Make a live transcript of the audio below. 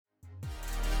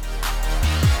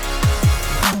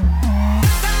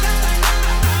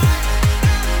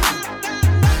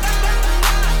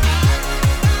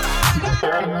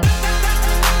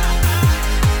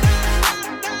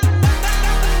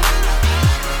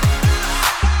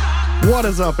What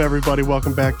is up, everybody?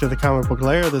 Welcome back to the Comic Book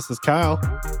Lair. This is Kyle.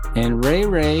 And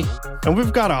Ray. And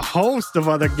we've got a host of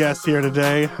other guests here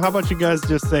today. How about you guys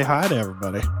just say hi to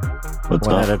everybody? What's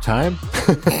One up? at a time?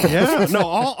 Yeah, no,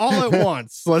 all at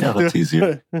once. That's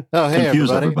easier. Oh, hey, Confuse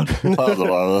everybody.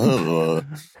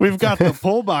 We've got the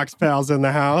Pull Box Pals in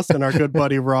the house and our good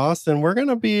buddy Ross, and we're going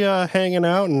to be hanging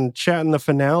out and chatting the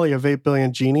finale of 8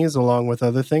 Billion Genies along with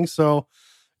other things. So,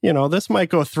 this might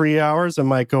go 3 hours. It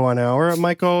might go an hour. It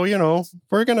might go,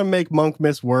 we're going to make Monk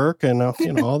miss work and,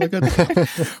 all the good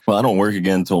stuff. Well, I don't work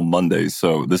again until Monday,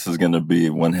 so this is going to be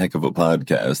one heck of a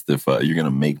podcast if you're going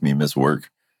to make me miss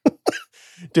work.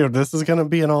 Dude, this is going to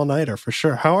be an all-nighter for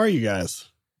sure. How are you guys?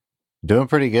 Doing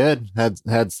pretty good.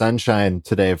 Had sunshine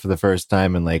today for the first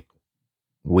time in like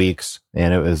weeks,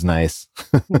 and it was nice.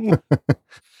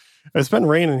 It's been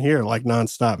raining here like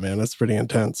nonstop, man. It's pretty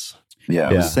intense. Yeah,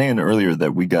 I was saying earlier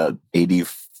that we got 80,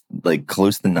 like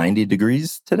close to 90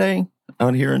 degrees today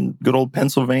out here in good old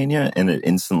Pennsylvania, and it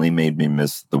instantly made me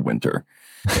miss the winter.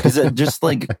 Because just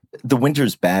like the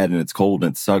winter's bad and it's cold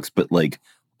and it sucks, but like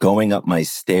going up my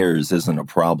stairs isn't a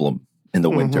problem in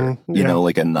the winter. You know,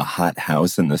 like in the hot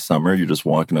house in the summer, you're just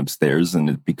walking upstairs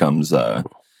and it becomes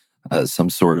some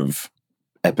sort of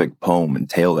epic poem and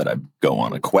tale that I go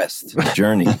on a quest, a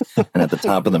journey. And at the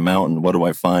top of the mountain, what do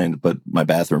I find but my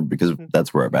bathroom? Because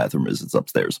that's where our bathroom is. It's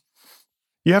upstairs.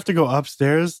 You have to go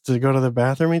upstairs to go to the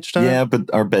bathroom each time? Yeah,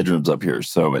 but our bedroom's up here.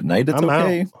 So at night, it's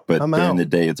okay. But during the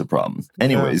day, it's a problem.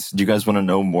 Anyways, do you guys want to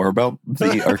know more about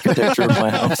the architecture of my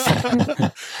house?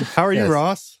 How are you,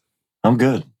 Ross? I'm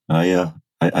good. I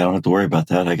don't have to worry about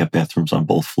that. I got bathrooms on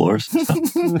both floors. So.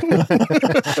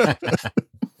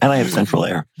 And I have central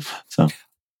air. So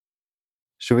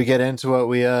should we get into what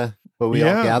we all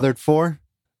gathered for?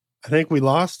 I think we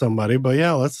lost somebody, but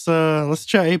yeah, let's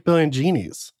chat 8 Billion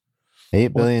Genies.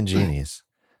 8 Billion Genies.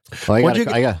 Well,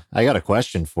 I got a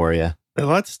question for you.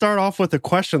 Let's start off with a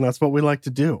question. That's what we like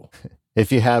to do.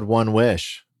 If you had one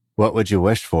wish, what would you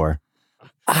wish for?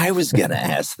 I was gonna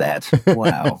ask that.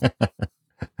 Wow,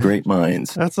 great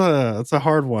minds. That's a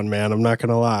hard one, man. I'm not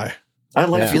gonna lie. I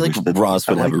feel like Ross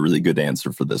would have a really good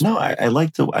answer for this. No, I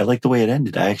like the way it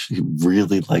ended. I actually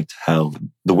really liked how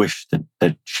the wish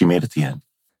that she made at the end.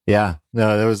 Yeah,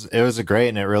 no, it was a great,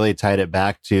 and it really tied it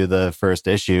back to the first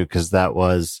issue because that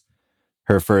was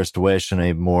her first wish in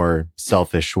a more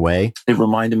selfish way. It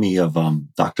reminded me of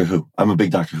Doctor Who. I'm a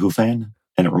big Doctor Who fan,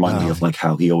 and it reminded me of like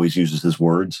how he always uses his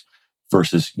words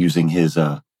versus using his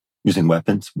using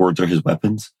weapons. Words are his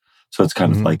weapons, so it's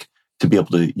kind of like to be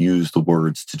able to use the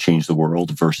words to change the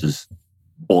world versus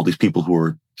all these people who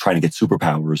are trying to get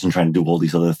superpowers and trying to do all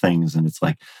these other things, and it's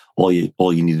like all you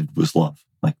needed was love.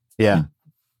 Like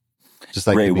just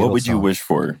like Ray, what would you wish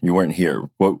for? You weren't here.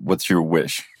 What's your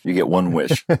wish? You get one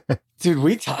wish.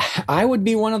 Dude, I would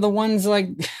be one of the ones, like,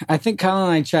 I think Kyle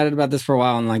and I chatted about this for a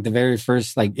while in like the very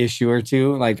first like issue or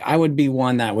two. Like I would be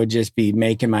one that would just be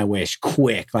making my wish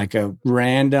quick, like a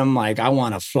random, like I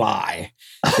want to fly.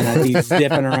 And I'd be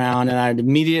zipping around and I'd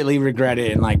immediately regret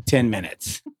it in like 10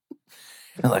 minutes.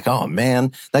 You're like, oh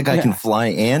man, that guy can fly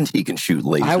and he can shoot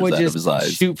lasers I would out of his eyes.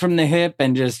 just shoot from the hip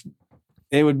and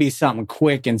it would be something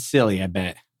quick and silly, I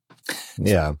bet.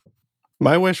 Yeah.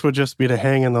 My wish would just be to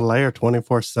hang in the lair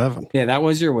 24/7. Yeah, that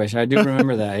was your wish. I do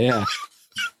remember that. Yeah.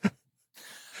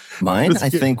 Mine, I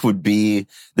think, would be,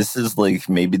 this is like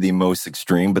maybe the most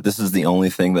extreme, but this is the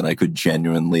only thing that I could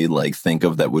genuinely like think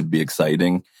of that would be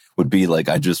exciting, would be like,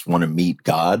 I just want to meet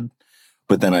God.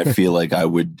 But then I feel like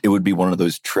it would be one of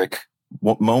those trick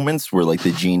moments where like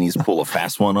the genies pull a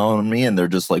fast one on me and they're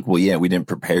just like, well, yeah, we didn't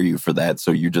prepare you for that.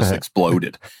 So you just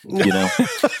exploded,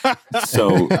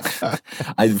 So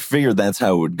I figured that's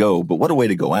how it would go. But what a way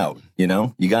to go out. You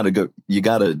got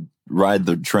to ride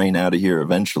the train out of here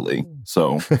eventually.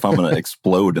 So if I'm going to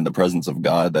explode in the presence of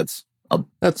God, that's a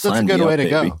good way to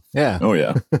go. Yeah. Oh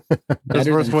yeah.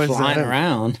 Better than flying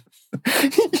around.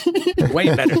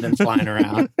 Way better than flying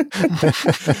around.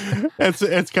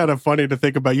 It's kind of funny to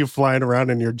think about you flying around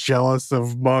and you're jealous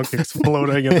of Monk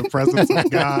exploding in the presence of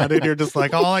God, and you're just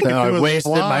like, all I can do is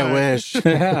wasted fly. my wish.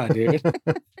 Yeah, dude.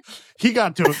 He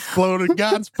got to explode in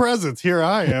God's presence. Here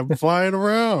I am flying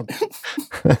around.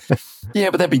 Yeah,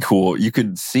 but that'd be cool. You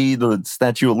could see the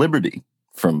Statue of Liberty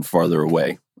from farther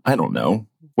away. I don't know.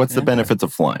 What's the benefits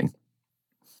of flying?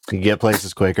 You can get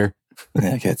places quicker.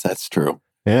 I guess that's true.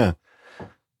 Yeah.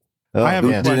 I have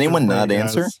Did anyone not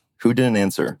answer? Who didn't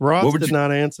answer? Ross did not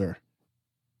answer.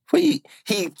 Well,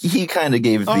 he kind of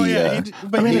gave the. Oh, yeah,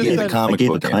 I mean, he gave said- the comic I gave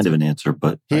a book kind of an answer,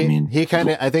 but I mean,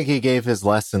 I think he gave his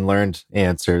lesson learned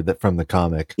answer that from the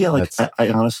comic. yeah, like I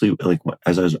honestly, like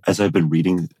as I've been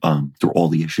reading through all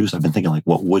the issues, I've been thinking like,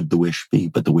 what would the wish be?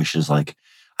 But the wish is like,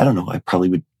 I don't know. I probably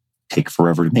would take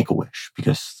forever to make a wish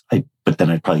but then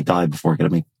I'd probably die before I get to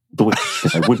make the wish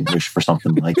because I wouldn't wish for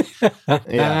something like.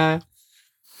 Yeah.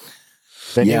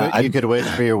 Then you could wish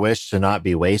for your wish to not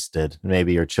be wasted.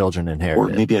 Maybe your children inherit Or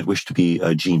it. maybe I'd wish to be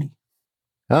a genie.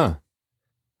 Oh,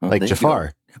 Well, like there you Jafar.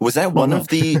 go. Was that one no. of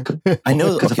the? I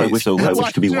know. Because Okay, if I wish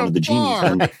to be one of the genies,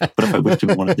 Jafar. but if I wish to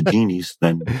be one of the genies,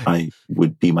 then I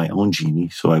would be my own genie.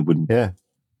 So I wouldn't. Yeah.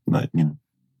 But,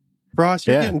 Ross,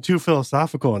 you're Yeah. getting too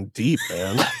philosophical and deep,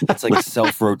 man. That's like a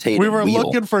self-rotating We were wheel.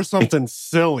 looking for something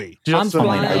silly. I'm Just so you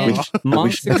fine. I know. wish-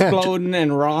 Monk's exploding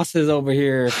and Ross is over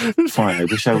here. fine. I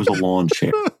wish I was a lawn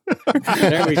chair.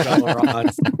 There we go,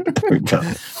 Ross. There we go.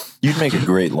 You'd make a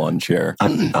great lawn chair.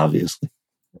 Obviously.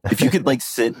 If you could like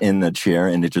sit in the chair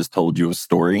and it just told you a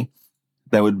story,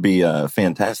 that would be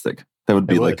fantastic. That would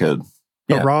be It like a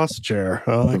The yeah. Ross chair.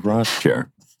 I like Ross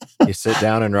chair. You sit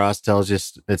down and Ross tells you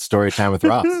it's story time with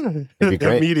Ross. It'd be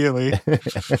great. Immediately.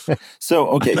 So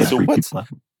okay, so Freak what's people out.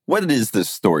 what is this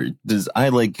story? I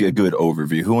like a good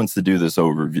overview? Who wants to do this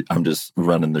overview? I'm just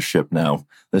running the ship now.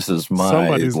 This is my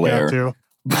Somebody's lair. got to.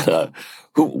 But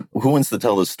who wants to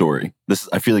tell the story?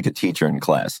 I feel like a teacher in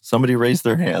class. Somebody raise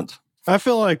their hand. I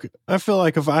feel like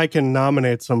if I can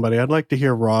nominate somebody, I'd like to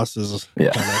hear Ross's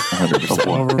Yeah, kind of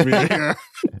 100%. overview here.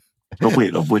 Oh,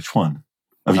 wait, of which one?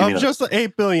 Of, you mean Of just the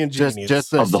 8 billion genies.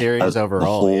 just the of series the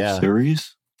overall. whole Yeah.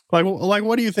 series? like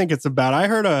what do you think it's about? I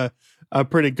heard a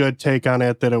pretty good take on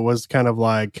it that it was kind of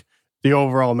like the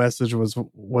overall message was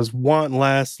want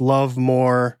less, love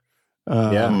more.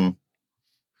 Yeah. Mm.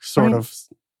 Sort of.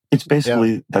 It's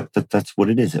basically that's what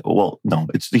it is. Well, no,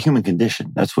 it's the human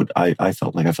condition. That's what I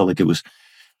felt like. I felt like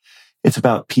it's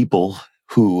about people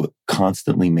who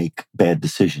constantly make bad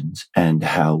decisions and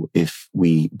how if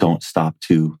we don't stop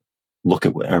to look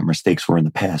at what our mistakes were in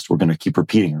the past, we're going to keep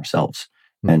repeating ourselves.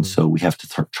 And so we have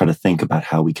to try to think about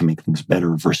how we can make things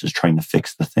better versus trying to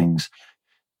fix the things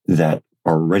that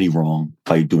are already wrong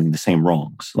by doing the same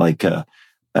wrongs. Like,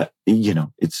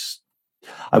 it's,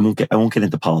 I won't get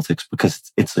into politics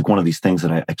because it's like one of these things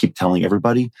that I keep telling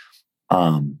everybody.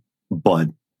 But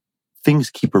things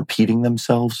keep repeating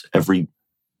themselves every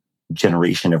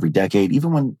generation, every decade.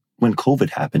 Even when COVID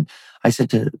happened, I said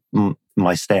to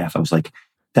my staff, I was like,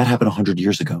 that happened 100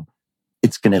 years ago.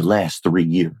 It's going to last 3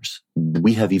 years.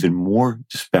 We have even more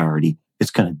disparity. It's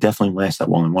going to definitely last that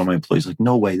long. And one of my employees was like,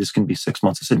 no way, this can be 6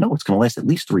 months. I said, no, it's going to last at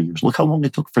least 3 years. Look how long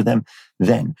it took for them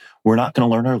then. We're not going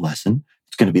to learn our lesson.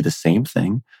 It's going to be the same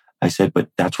thing. I said, but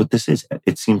that's what this is.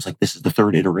 It seems like this is the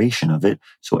third iteration of it.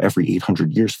 So every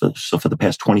 800 years, for the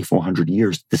past 2,400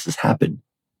 years, this has happened.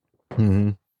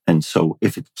 Mm-hmm. And so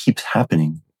if it keeps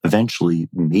happening, eventually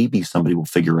maybe somebody will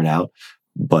figure it out.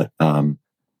 But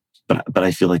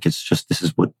I feel like it's just, this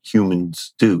is what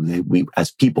humans do. We, as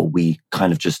people, we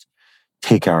kind of just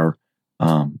take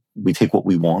we take what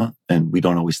we want and we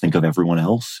don't always think of everyone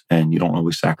else, and you don't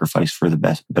always sacrifice for the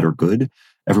better good.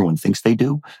 Everyone thinks they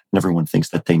do and everyone thinks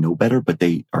that they know better, but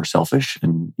they are selfish,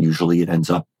 and usually it ends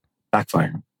up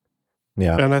backfiring.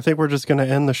 Yeah. And I think we're just going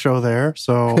to end the show there.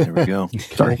 So There we go.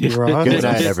 thank you, Ross. Good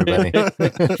night, everybody. But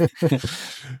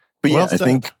yeah, Well I said.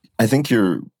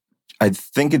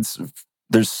 think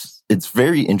it's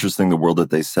very interesting, the world that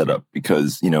they set up,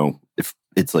 because, if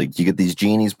it's like you get these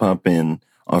genies pop in,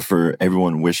 offer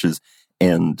everyone wishes,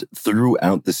 and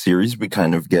throughout the series, we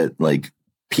kind of get like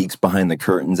peeks behind the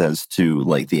curtains as to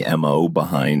like the MO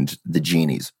behind the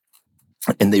genies.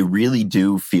 And they really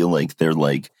do feel like they're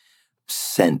like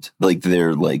sent, like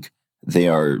they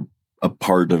are a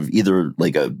part of either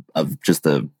like how do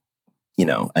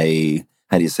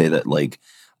you say that? Like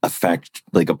a fact,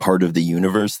 like a part of the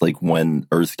universe, like when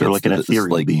Earth They're gets like an this,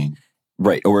 ethereal like, being.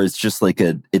 right. Or it's just like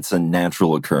it's a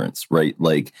natural occurrence, right?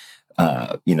 Like,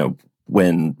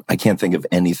 when I can't think of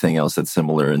anything else that's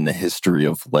similar in the history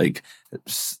of like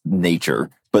nature,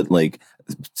 but like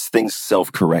things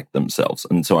self-correct themselves.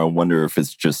 And so I wonder if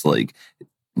it's just like,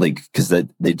 cause that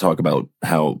they talk about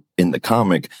how in the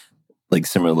comic, like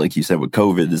similar, like you said with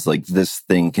COVID, is like this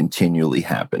thing continually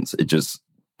happens. It just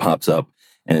pops up,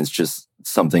 and it's just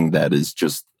something that is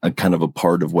just a kind of a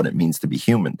part of what it means to be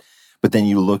human. But then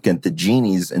you look at the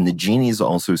genies, and the genies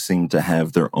also seem to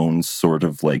have their own sort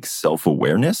of like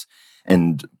self-awareness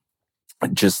and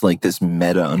just like this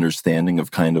meta understanding of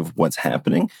kind of what's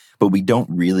happening. But we don't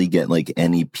really get like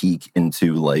any peek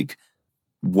into like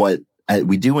what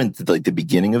we do into like the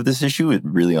beginning of this issue. It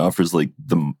really offers like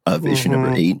of issue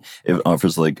number 8. It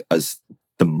offers like us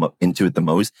into it the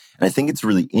most, and I think it's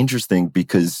really interesting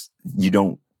because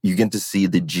you get to see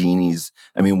the genies.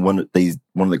 I mean, one of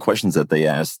the questions that they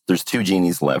asked. There's 2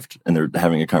 genies left, and they're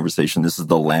having a conversation. This is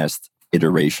the last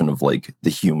iteration of like the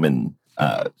human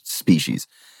species,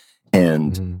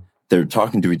 and they're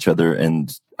talking to each other,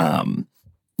 and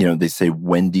they say,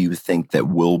 "When do you think that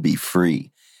we'll be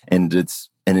free?" And it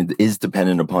is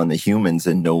dependent upon the humans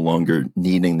and no longer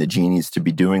needing the genies to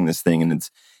be doing this thing. And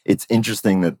it's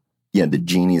interesting that the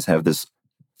genies have this.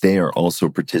 They are also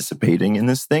participating in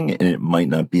this thing, and it might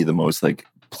not be the most like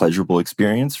pleasurable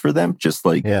experience for them. Just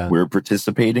like we're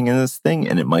participating in this thing,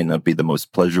 and it might not be the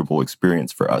most pleasurable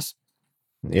experience for us.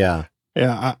 Yeah.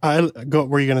 Yeah. I go.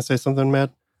 Were you going to say something,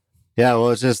 Matt? Yeah,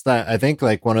 well, it's just that I think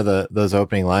like one of those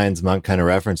opening lines, Monk kind of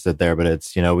referenced it there, but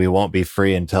it's, we won't be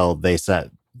free until they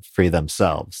set free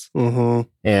themselves.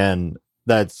 And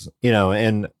that's,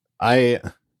 and I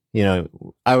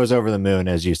was over the moon,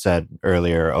 as you said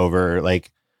earlier, over like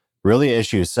really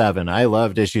issue 7. I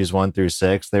loved issues 1 through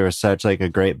 6. They were such like a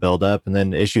great buildup. And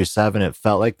then issue 7, it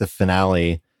felt like the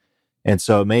finale. And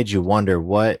so it made you wonder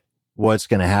what's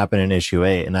going to happen in issue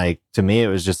 8. And to me, it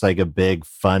was just like a big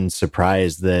fun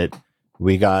surprise that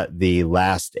we got the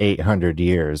last 800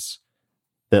 years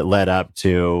that led up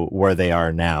to where they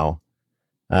are now.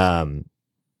 And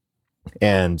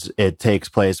it takes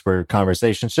place where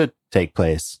conversation should take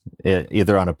place,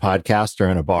 either on a podcast or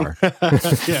in a bar.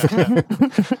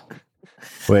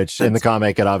 Which in the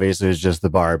comic, it obviously is just the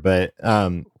bar, but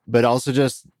also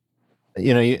just,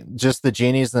 just the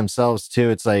genies themselves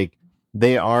too. It's like,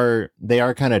 they are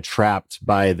kind of trapped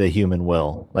by the human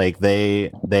will. Like they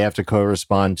have to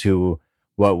correspond to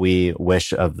what we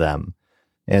wish of them.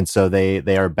 And so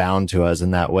they are bound to us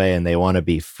in that way, and they want to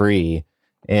be free.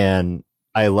 And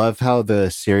I love how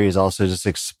the series also just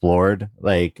explored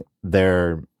like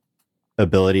their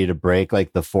ability to break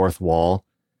like the fourth wall.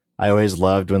 I always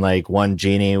loved when like one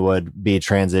genie would be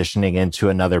transitioning into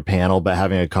another panel, but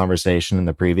having a conversation in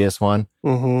the previous one.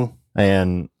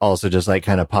 And also just like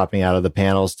kind of popping out of the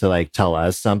panels to like tell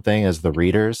us something as the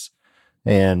readers.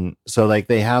 And so like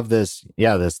they have this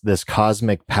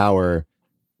cosmic power,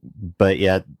 but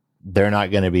yet they're not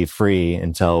going to be free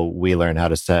until we learn how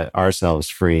to set ourselves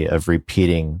free of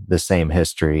repeating the same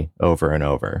history over and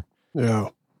over. Yeah.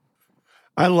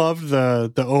 I loved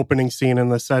the opening scene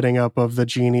and the setting up of the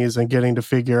genies and getting to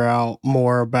figure out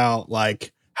more about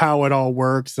like how it all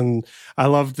works. And I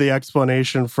loved the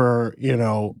explanation for,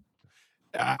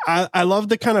 I love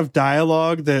the kind of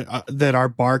dialogue that our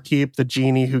barkeep, the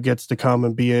genie who gets to come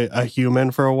and be a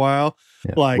human for a while,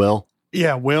 Will.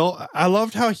 Yeah, Will. I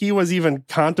loved how he was even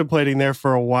contemplating there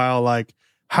for a while. Like,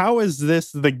 how is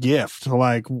this the gift?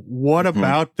 Like, what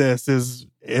about this is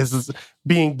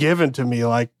being given to me?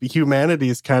 Like, humanity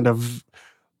is kind of,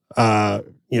 I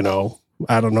don't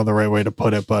know the right way to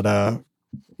put it, but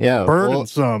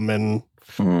burdensome and.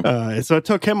 So it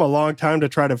took him a long time to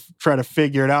try to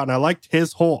figure it out, and I liked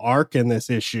his whole arc in this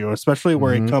issue, especially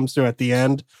where he comes to at the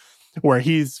end, where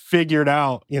he's figured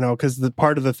out, because the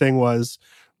part of the thing was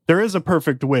there is a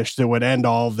perfect wish that would end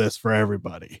all of this for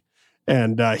everybody,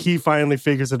 and he finally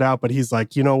figures it out. But he's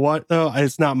like, you know what? No,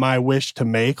 it's not my wish to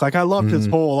make. Like I loved his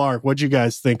whole arc. What'd you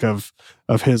guys think of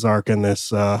his arc in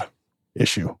this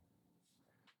issue?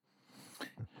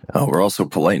 Oh, we're all so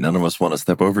polite. None of us want to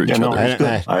step over each other. It's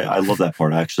good. I love that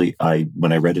part. Actually,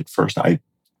 when I read it first, I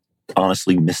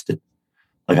honestly missed it.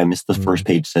 Like I missed the first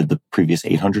page said the previous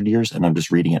 800 years, and I'm just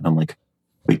reading it, and I'm like,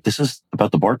 wait, this is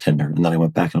about the bartender. And then I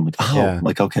went back, and I'm like, I'm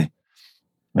like, okay.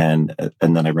 And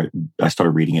then I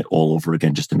started reading it all over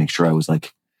again just to make sure I was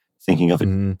like thinking of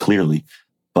it clearly.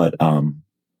 But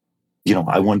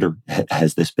I wonder,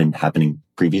 has this been happening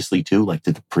previously too? Like,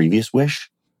 did the previous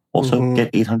wish also get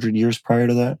 800 years prior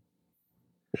to that?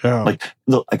 Yeah. Like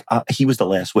he was the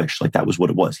last wish. Like that was what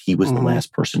it was. He was the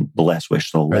last person, the last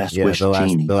wish. So the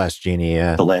last genie.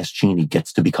 Yeah. The last genie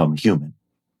gets to become human.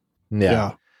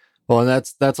 Yeah. Well, and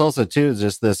that's also too,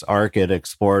 just this arc it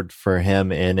explored for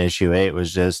him in issue 8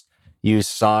 was just, you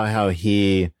saw how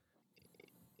he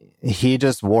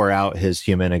just wore out his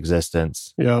human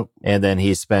existence. Yep. And then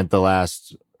he spent the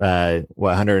last,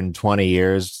 120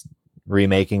 years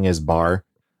remaking his bar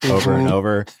over and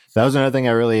over. That was another thing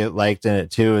I really liked in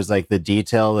it too, is like the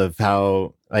detail of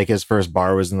how like his first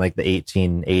bar was in like the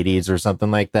 1880s or something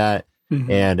like that.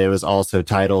 And it was also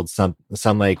titled some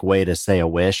like way to say a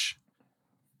wish.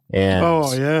 And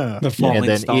the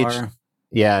falling star.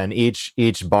 And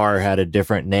each bar had a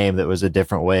different name that was a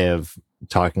different way of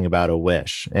talking about a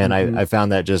wish. And I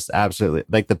found that just absolutely,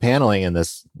 like, the paneling in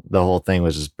this, the whole thing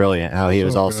was just brilliant. How he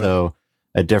was also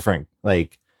a different,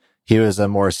 like, he was a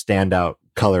more standout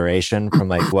coloration from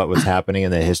like what was happening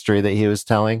in the history that he was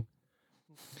telling.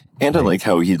 And I like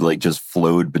how he like just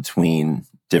flowed between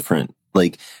different,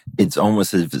 like, it's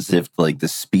almost as if like the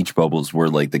speech bubbles were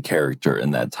like the character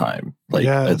in that time, like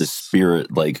the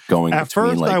spirit, like going at between,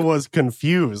 first like, I was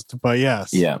confused, but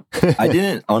yes. Yeah. I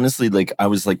didn't honestly, like, I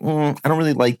was like, I don't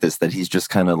really like this, that he's just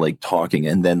kind of like talking.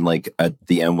 And then like at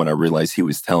the end, when I realized he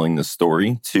was telling the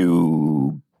story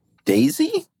to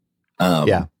Daisy.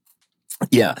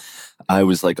 Yeah. I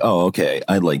was like, oh, okay.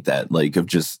 I like that. Like, of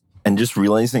just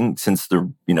realizing, since they're,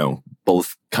 you know,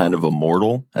 both kind of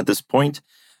immortal at this point,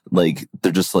 like,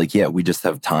 they're just like, yeah, we just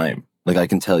have time. Like, I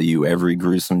can tell you every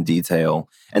gruesome detail.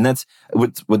 And that's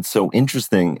what's so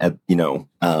interesting at, you know,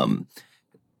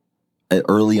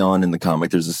 early on in the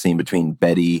comic, there's a scene between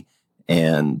Betty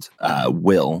and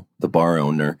Will, the bar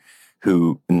owner,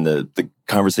 who, in the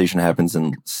conversation happens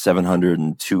in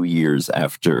 702 years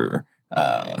after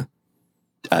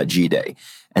G-Day.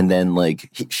 And then, like,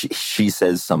 she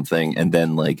says something, and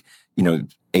then, like, you know,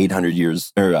 800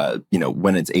 years, or, you know,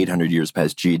 when it's 800 years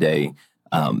past G-Day,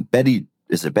 Betty,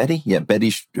 is it Betty? Yeah,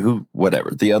 Betty,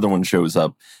 whatever. The other one shows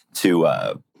up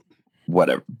to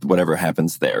whatever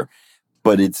happens there.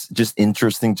 But it's just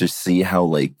interesting to see how,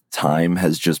 like, time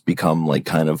has just become, like,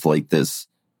 kind of like this,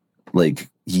 like,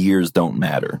 years don't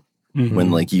matter.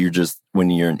 When, like, when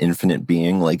you're an infinite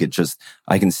being, like,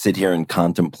 I can sit here and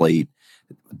contemplate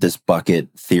this bucket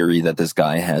theory that this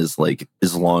guy has, like,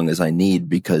 as long as I need,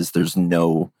 because there's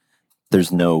no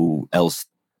else.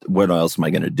 What else am I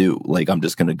going to do? Like, I'm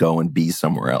just going to go and be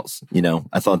somewhere else. You know,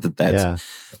 I thought that's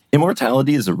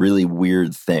immortality is a really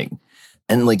weird thing.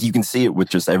 And, like, you can see it with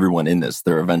just everyone in this.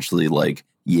 They're eventually like,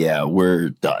 yeah, we're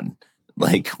done.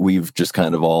 Like, we've just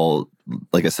kind of all,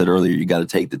 like I said earlier, you got to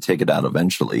take the ticket out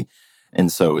eventually.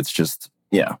 And so it's just,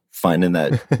 finding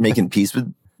that, making peace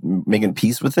with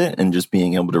it, and just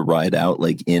being able to ride out,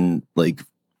 like, in, like,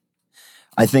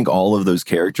 I think all of those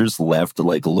characters left,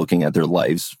 like, looking at their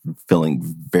lives, feeling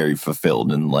very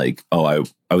fulfilled, and like, oh,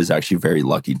 I was actually very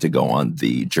lucky to go on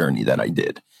the journey that I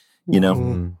did, you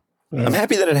know? I'm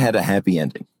happy that it had a happy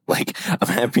ending. Like, I'm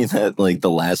happy that, like, the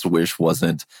last wish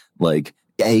wasn't like,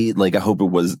 hey, like, I hope it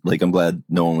was, like, I'm glad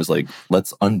no one was like,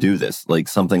 let's undo this, like,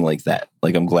 something like that.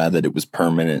 Like, I'm glad that it was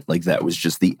permanent. Like, that was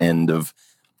just the end of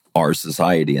our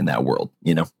society in that world,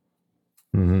 you know?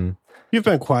 You've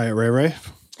been quiet, Ray.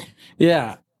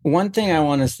 Yeah. One thing I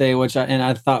want to say, which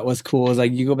I thought was cool, is,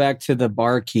 like, you go back to the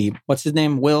barkeep. What's his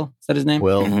name? Will? Is that his name?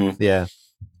 Will. Yeah.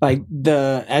 Like,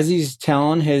 as he's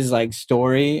telling his, like,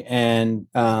 story, and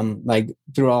like,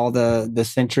 through all the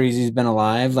centuries he's been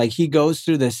alive, like, he goes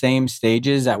through the same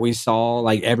stages that we saw,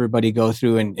 like, everybody go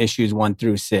through in issues 1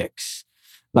 through 6.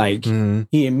 Like,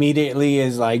 he immediately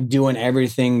is, like, doing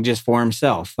everything just for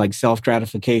himself, like,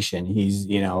 self-gratification. He's,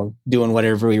 you know, doing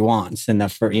whatever he wants. And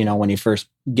when he first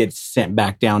gets sent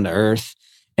back down to Earth,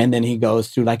 and then he goes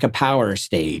through, like, a power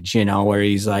stage, you know, where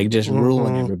he's, like, just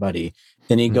ruling everybody.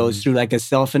 Then he goes through, like, a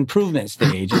self-improvement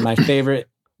stage. And I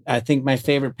think my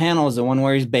favorite panel is the one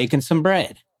where he's baking some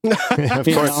bread. Of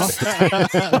course.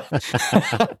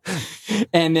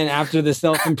 And then after the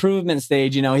self-improvement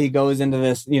stage, you know, he goes into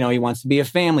this, you know, he wants to be a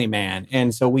family man.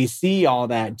 And so we see all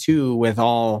that too, with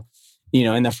all, you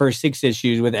know, in the first 6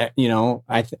 issues with, you know,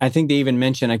 I think they even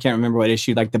mentioned, I can't remember what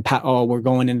issue, like we're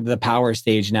going into the power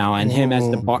stage now. And him as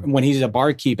the bar, when he's a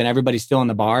barkeep and everybody's still in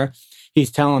the bar, he's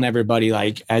telling everybody,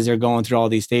 like, as they're going through all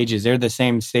these stages, they're the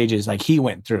same stages like he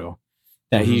went through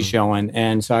that he's showing.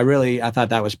 And so I thought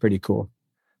that was pretty cool.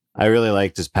 I really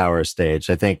liked his power stage.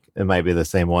 I think it might be the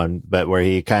same one, but where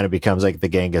he kind of becomes like the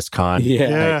Genghis Khan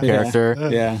character.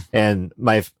 Yeah. And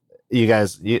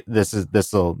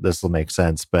this will make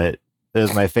sense, but it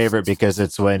was my favorite because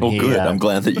it's when good. I'm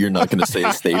glad that you're not going to say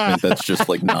a statement that's just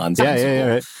like nonsense.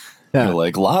 Right. Yeah. You're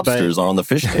like, lobsters are on the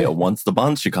fishtail once the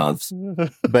Bolsheviks.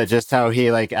 But just how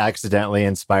he, like, accidentally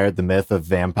inspired the myth of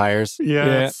vampires.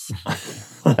 Yes.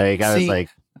 Like, I was like,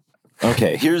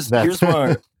 okay, here's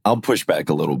where I'll push back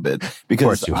a little bit,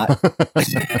 because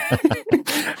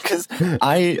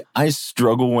I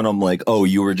struggle when I'm like, oh,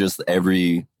 you were just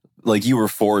like, you were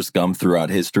Forrest Gump throughout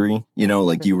history, you know,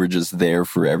 like, you were just there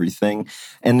for everything.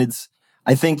 And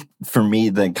I think for me,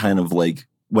 that kind of, like,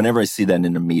 whenever I see that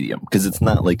in a medium, because it's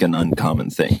not like an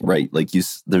uncommon thing, right? Like,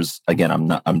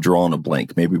 I'm drawing a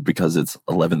blank, maybe because it's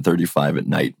 11:35 at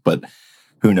night, but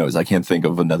who knows? I can't think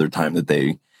of another time that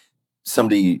they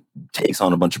somebody takes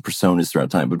on a bunch of personas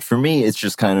throughout time. But for me, it's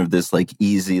just kind of this like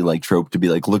easy like trope to be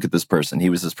like, look at this person.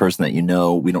 He was this person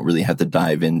that we don't really have to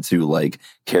dive into like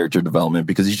character development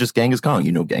because he's just Genghis Khan.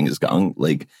 Genghis Khan,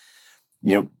 like,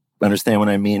 understand what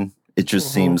I mean? It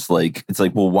just seems like, it's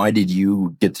like, well, why did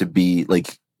you get to be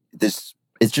like this?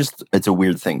 It's a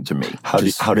weird thing to me. How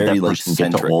did that person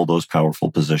get to all those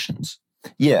powerful positions?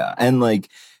 Yeah. And like,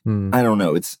 I don't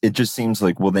know. It just seems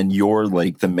like, well, then you're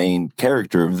like the main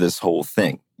character of this whole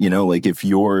thing. Like if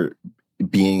you're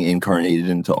being incarnated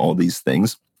into all these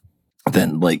things,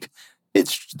 then like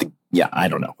I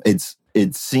don't know.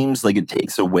 It seems like it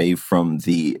takes away from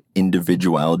the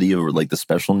individuality or like the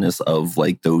specialness of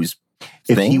like those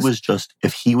things.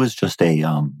 If he was just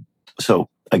a so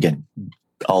again,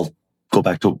 I'll go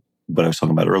back to what I was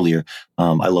talking about earlier.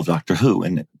 I love Doctor Who,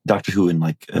 and Doctor Who in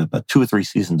like about 2 or 3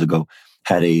 seasons ago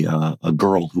had a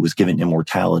girl who was given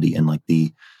immortality in like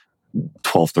the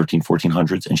 12, 13,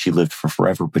 1400s, and she lived for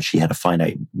forever, but she had a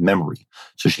finite memory.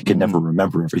 So she could never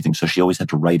remember everything. So she always had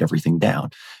to write everything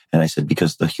down. And I said,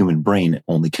 because the human brain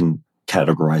only can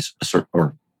categorize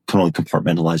can only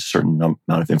compartmentalize a certain amount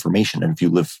of information. And if you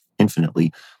live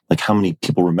infinitely, like how many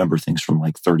people remember things from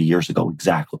like 30 years ago?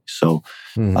 Exactly. So,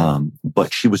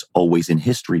 but she was always in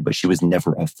history, but she was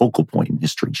never a focal point in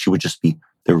history. She would just be,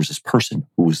 there was this person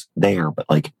who was there, but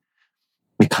like,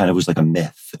 it kind of was like a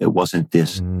myth. It wasn't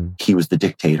this, he was the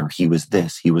dictator. He was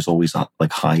this, he was always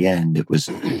like high end. It was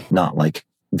not like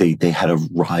they had to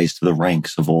rise to the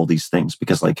ranks of all these things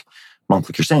because like, Monk,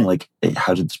 like you're saying, like,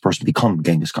 how did this person become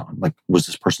Genghis Khan? Like, was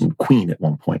this person queen at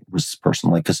one point? Was this person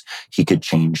like, because he could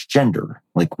change gender?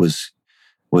 Like, was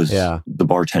the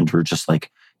bartender just like,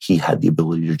 he had the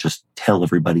ability to just tell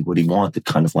everybody what he wanted,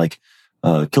 kind of like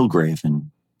Kilgrave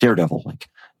and Daredevil, like,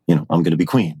 I'm going to be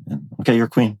queen. And okay, you're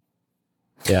queen.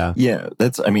 Yeah. Yeah.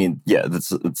 It's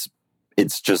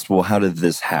just, well, how did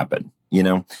this happen?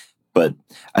 But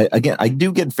I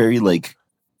do get very like,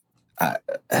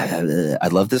 I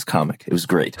love this comic. It was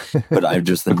great, but I'm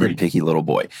just a nitpicky little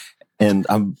boy. And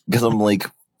I'm like,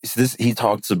 he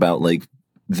talks about like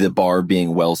the bar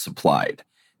being well supplied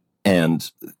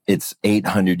and it's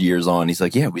 800 years on. He's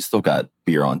like, yeah, we still got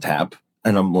beer on tap.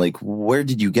 And I'm like, where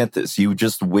did you get this? You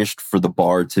just wished for the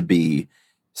bar to be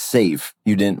safe.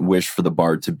 You didn't wish for the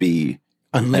bar to be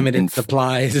unlimited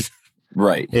supplies.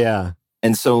 Right. Yeah.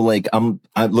 And so like, I'm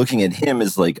looking at him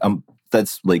as like,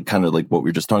 that's like kind of like what we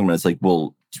were just talking about. It's like,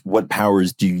 well, what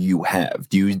powers do you have?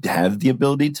 Do you have the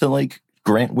ability to like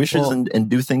grant wishes and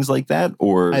do things like that?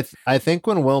 Or I think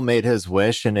when Will made his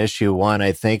wish in issue 1,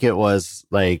 I think it was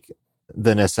like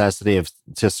the necessity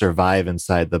to survive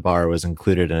inside the bar was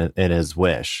included in his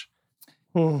wish.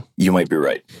 You might be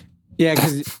right. Yeah,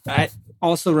 because I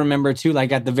also remember too,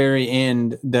 like at the very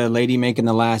end, the lady making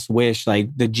the last wish,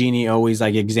 like the genie always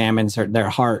like examines their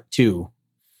heart too.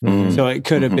 So it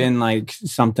could have been like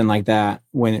something like that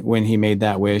when he made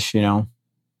that wish,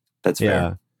 That's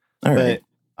fair. Yeah. All right.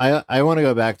 I want to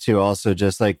go back to also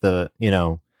just like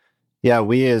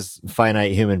we as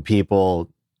finite human people,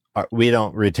 we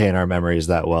don't retain our memories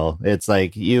that well. It's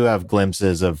like you have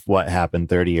glimpses of what happened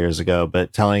 30 years ago,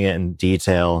 but telling it in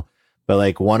detail. But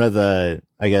like one of the,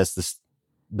 I guess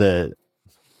the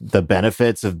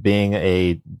benefits of being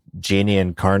a genie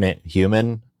incarnate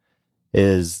human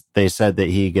is they said that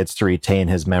he gets to retain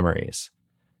his memories.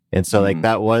 And so like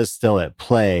that was still at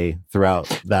play throughout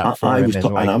that.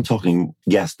 I'm talking,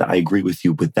 yes, I agree with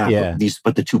you with that. Yeah.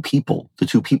 But the two people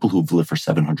who've lived for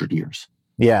 700 years.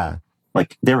 Yeah.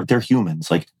 Like they're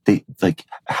humans. Like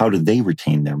how do they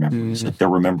retain their memories? Like they're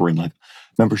remembering like,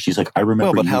 remember, she's like, I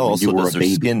remember but how you were does a their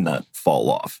baby. skin not fall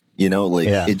off?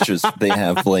 It's just, they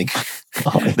have like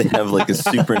a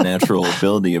supernatural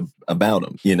ability about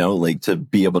them, like to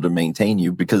be able to maintain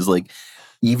you because like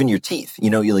even your teeth,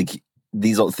 you like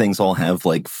these things all have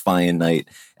like finite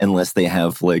unless they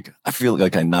have like, I feel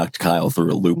like I knocked Kyle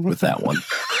through a loop with that one.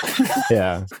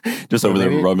 Yeah. Just over there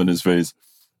rubbing his face.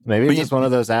 Maybe it's just one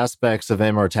of those aspects of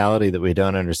immortality that we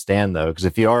don't understand though. Because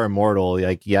if you are immortal,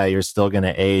 like, yeah, you're still going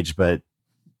to age, but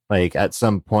like at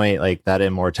some point, like that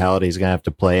immortality is going to have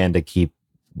to play in to keep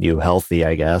you healthy,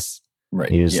 I guess.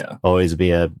 Right. You just always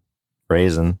be a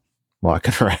raisin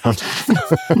walking around.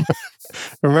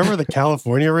 Remember the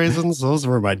California raisins? Those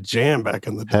were my jam back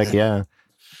in the day. Heck yeah.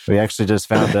 We actually just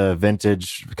found a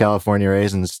vintage California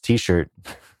raisins t-shirt.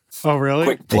 Oh, really?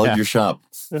 Quick, plug your shop.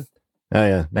 Oh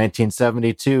yeah,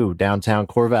 1972, downtown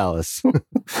Corvallis.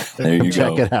 There you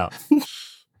Check go. it out.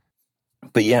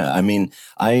 But yeah, I mean,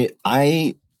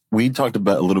 we talked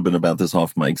about a little bit about this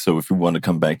off mic, so if you want to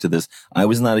come back to this, I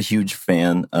was not a huge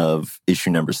fan of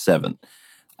issue number 7.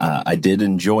 I did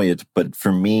enjoy it, but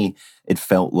for me, it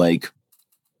felt like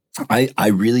I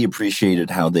really appreciated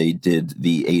how they did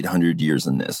the 800 years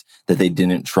in this, that they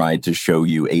didn't try to show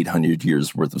you 800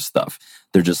 years worth of stuff.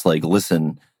 They're just like,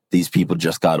 listen, these people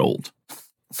just got old.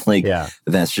 Like,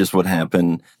 that's just what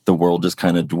happened. The world just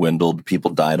kind of dwindled.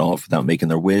 People died off without making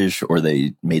their wish, or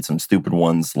they made some stupid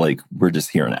ones. Like, we're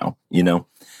just here now, you know?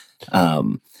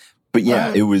 But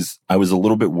yeah, I was a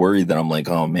little bit worried that I'm like,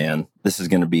 oh man, this is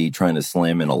going to be trying to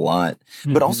slam in a lot.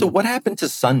 But also, what happened to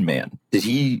Sunman? Did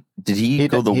he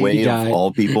go the way of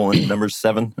all people in number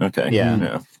 7? Okay.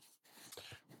 Yeah.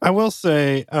 I will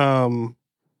say,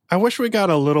 I wish we got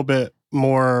a little bit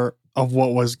more of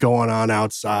what was going on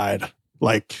outside.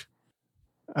 Like,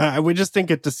 we just didn't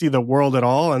get to see the world at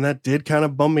all. And that did kind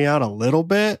of bum me out a little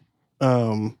bit.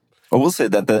 I will say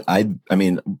that I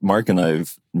mean, Mark and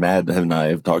Matt and I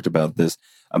have talked about this,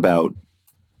 about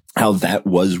how that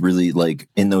was really like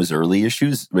in those early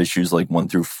issues like 1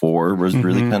 through 4 was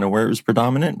really kind of where it was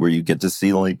predominant, where you get to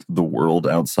see like the world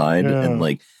outside. And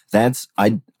like, that's,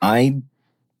 I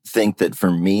think that for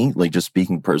me, like just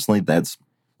speaking personally, that's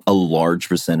a large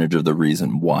percentage of the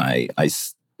reason why I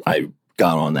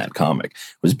got on that comic,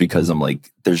 was because I'm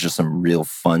like, there's just some real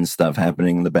fun stuff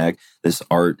happening in the back. This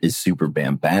art is super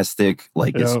bombastic.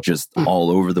 Like, it's just all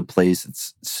over the place.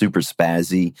 It's super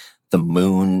spazzy. The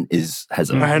moon has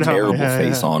a terrible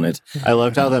face on it. I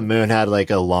loved how the moon had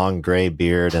like a long gray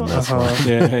beard in this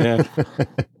one.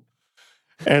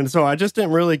 And so I just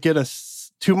didn't really get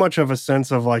too much of a sense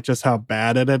of like just how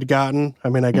bad it had gotten. I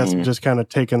mean, I guess I'm just kind of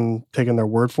taking their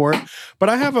word for it. But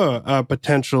I have a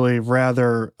potentially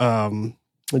rather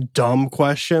dumb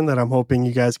question that I'm hoping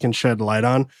you guys can shed light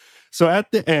on. So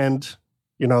at the end,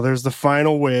 you know, there's the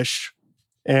final wish,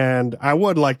 and I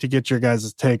would like to get your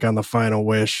guys' take on the final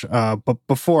wish. But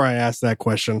before I ask that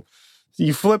question,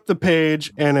 you flip the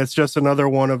page and it's just another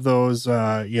one of those,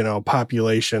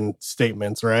 population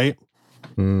statements, right?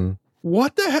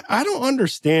 What the heck? I don't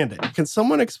understand it. Can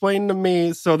someone explain to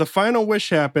me? So the final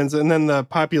wish happens and then the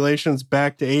population's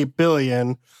back to 8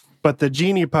 billion, but the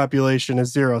genie population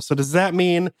is 0. So does that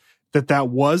mean that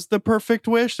was the perfect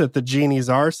wish, that the genies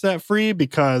are set free?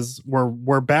 Because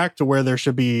we're back to where it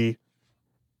should be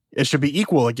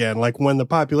equal again. Like when the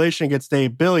population gets to 8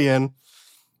 billion,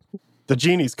 the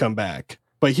genies come back.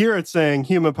 But here it's saying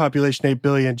human population 8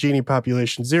 billion, genie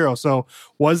population 0. So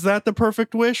was that the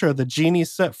perfect wish? Are the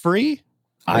genies set free?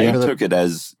 I took it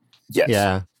as yes.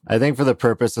 Yeah. I think for the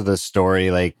purpose of the story,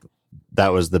 like, that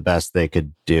was the best they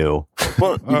could do.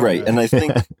 Well, right. And I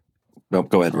think... No,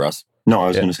 go ahead, Russ. No, I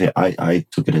was going to say, I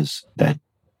took it as that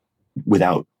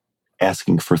without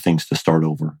asking for things to start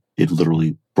over, it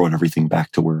literally brought everything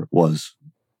back to where it was,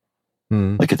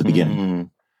 like at the beginning.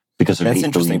 Because that's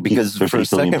interesting, because for a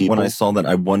second when I saw that,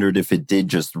 I wondered if it did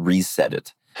just reset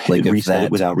it. Like, it reset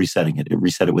it without resetting it. It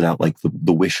reset it without like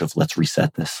the wish of let's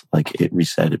reset this. Like, it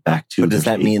reset it back to... But does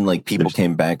that mean like people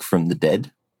came back from the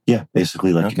dead? Yeah,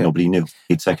 basically, like nobody knew.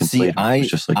 8 seconds later, it was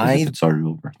just like as if it started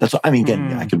over. That's what I mean.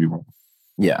 Again, I could be wrong.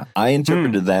 Yeah, I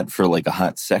interpreted that for like a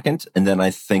hot second, and then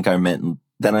I think I meant...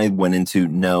 Then I went into,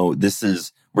 no,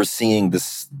 we're seeing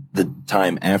this, the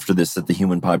time after this, that the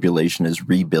human population is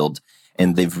rebuilt,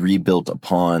 and they've rebuilt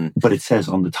upon... But it says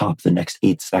on the top, the next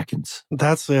 8 seconds.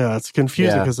 It's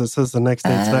confusing because it says the next 8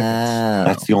 seconds.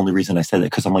 That's the only reason I said that,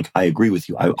 because I'm like, I agree with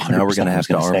you. Now we're going to have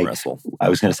to arm wrestle. I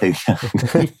was going to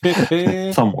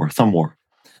say, thumb war.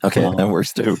 Okay, that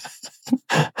works too.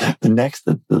 The next,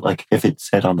 like, if it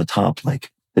said on the top,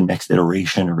 like, the next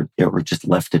iteration, or just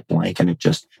left it blank, and it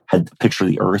just had the picture of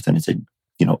the Earth, and it said,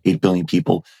 8 billion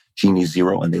people, genie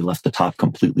 0, and they left the top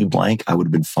completely blank, I would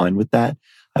have been fine with that.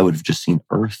 I would have just seen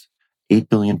Earth, 8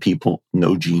 billion people,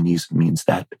 no genies, means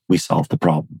that we solved the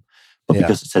problem. But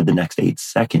because it said the next 8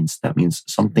 seconds, that means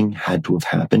something had to have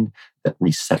happened that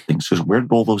reset things. Because where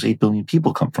did all those 8 billion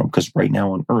people come from? Because right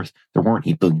now on Earth, there weren't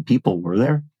 8 billion people, were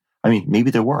there? I mean, maybe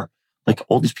there were. Like,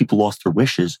 all these people lost their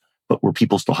wishes, but were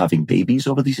people still having babies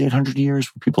over these 800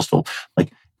 years? Were people still,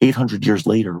 like, 800 years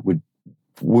later,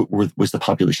 was the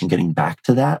population getting back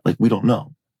to that? Like, we don't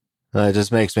know. It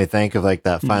just makes me think of like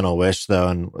that final wish, though.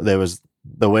 And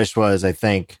the wish was, I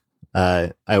think,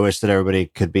 I wish that everybody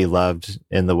could be loved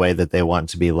in the way that they want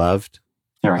to be loved.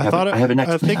 Here,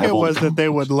 I think it was that they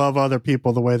would love other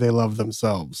people the way they love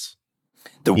themselves.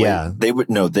 They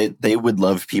would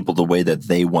love people the way that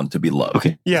they want to be loved.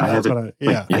 Okay. Yeah,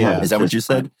 Is that what you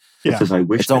said? Yeah. It says, I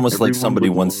wish it's almost like somebody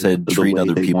once said, treat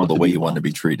other people the way you want to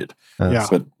be treated.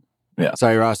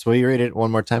 Sorry, Ross, will you read it one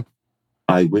more time?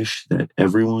 I wish that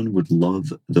everyone would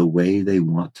love the way they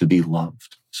want to be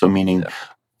loved. So meaning,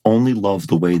 only love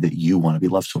the way that you want to be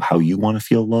loved. So how you want to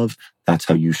feel loved, that's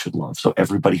how you should love. So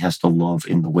everybody has to love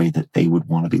in the way that they would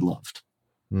want to be loved.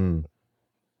 Mm.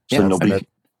 So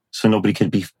nobody can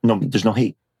be, there's no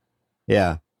hate.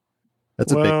 Yeah.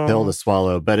 That's a big pill to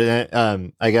swallow. But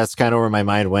I guess kind of where my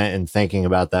mind went in thinking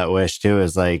about that wish too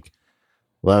is like,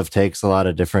 love takes a lot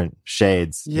of different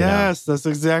shades. Yes, that's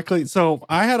exactly. So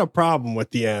I had a problem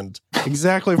with the end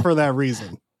exactly for that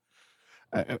reason.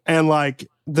 And like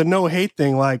the no hate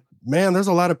thing, like, man, there's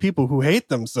a lot of people who hate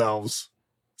themselves.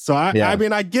 So I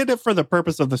mean, I get it for the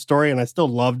purpose of the story and I still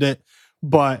loved it.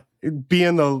 But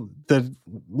being the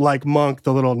like Monk,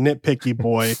 the little nitpicky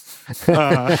boy,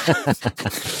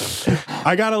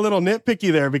 I got a little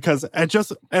nitpicky there because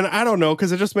and I don't know,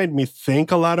 because it just made me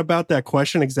think a lot about that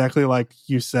question, exactly like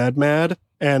you said, Mad.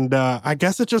 And I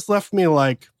guess it just left me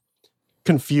like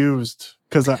confused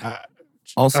because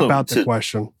also about the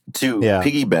question. To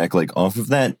piggyback like off of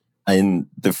that, in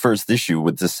the first issue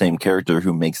with the same character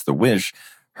who makes the wish,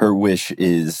 her wish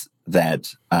is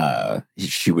that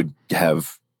she would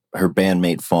have her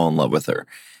bandmate fall in love with her.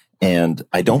 And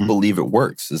I don't believe it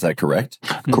works. Is that correct?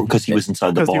 Because he was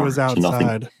inside the bar. Because he was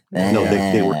outside.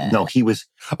 He was...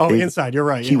 inside. You're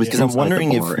right. He was because I'm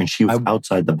wondering if... And she was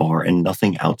outside the bar, and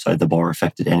nothing outside the bar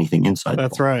affected anything inside the bar.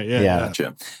 That's right. Yeah.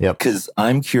 Gotcha. Because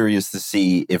I'm curious to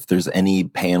see if there's any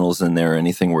panels in there or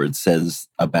anything where it says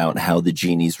about how the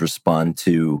genies respond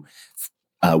to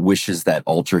wishes that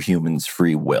alter humans'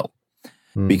 free will.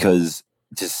 Because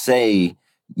to say,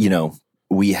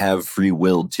 we have free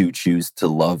will to choose to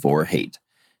love or hate.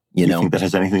 You know, think that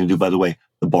has anything to do, by the way,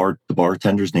 the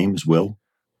bartender's name is Will.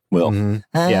 Will.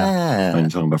 Mm-hmm. Yeah. I'm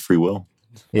talking about free will.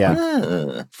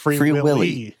 Yeah. Free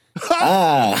Willy.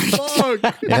 Yeah.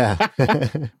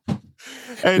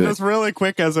 Hey, just really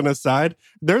quick as an aside,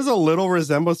 there's a little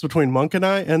resemblance between Monk and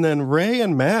I, and then Ray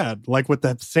and Mad, like with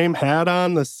that same hat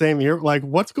on, the same ear. Like,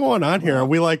 what's going on here? Are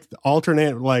we like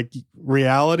alternate like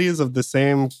realities of the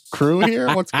same crew here?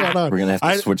 What's going on? We're gonna have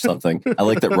to switch something. I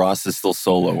like that Ross is still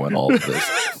solo in all of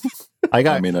this. I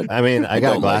got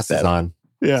glasses like on.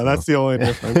 Yeah, so. That's the only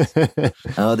difference.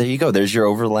 Oh, there you go. There's your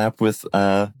overlap with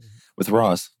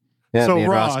Ross. Yeah, so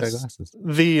Ross,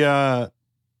 the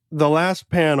last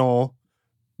panel,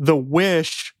 the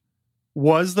wish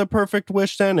was the perfect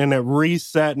wish then, and it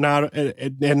reset.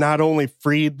 It not only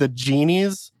freed the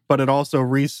genies, but it also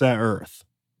reset Earth.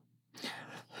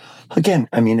 Again,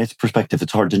 I mean, it's perspective.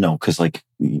 It's hard to know because, like,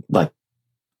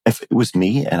 if it was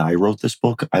me and I wrote this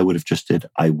book, I would have just did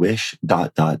I wish ...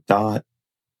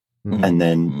 Mm-hmm. and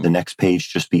then the next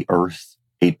page just be Earth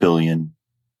 8 billion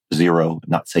 0,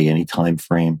 not say any time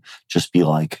frame, just be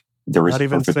like there is a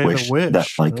perfect wish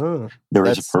that there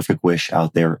is a perfect wish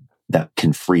out there that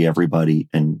can free everybody,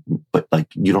 but like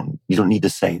you don't need to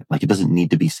say it. Like it doesn't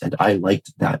need to be said. I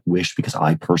liked that wish because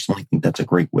I personally think that's a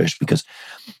great wish because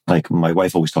like my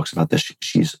wife always talks about this.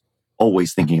 She's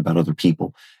always thinking about other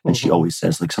people. And she always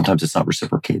says like, sometimes it's not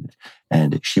reciprocated.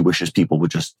 And she wishes people would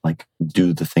just like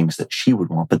do the things that she would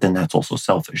want, but then that's also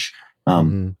selfish.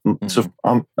 So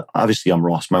obviously I'm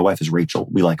Ross. My wife is Rachel.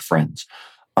 We like Friends.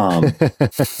 And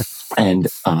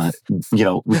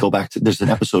we go back to, there's an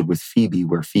episode with Phoebe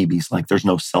where Phoebe's like, there's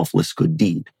no selfless good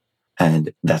deed.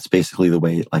 And that's basically the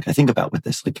way, like, I think about with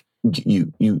this, like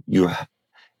you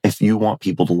if you want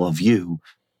people to love you,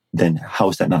 then how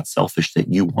is that not selfish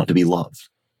that you want to be loved?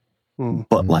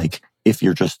 But like, if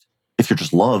you're just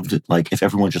loved, like if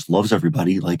everyone just loves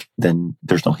everybody, like then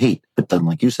there's no hate. But then,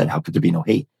 like you said, how could there be no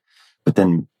hate? But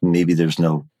then maybe there's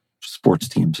no sports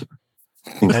teams.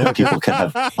 People can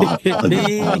have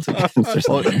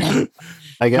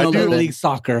I got Little League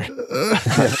Soccer.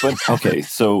 Okay,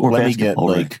 so let me get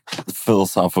like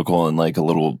philosophical and like a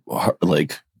little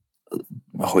like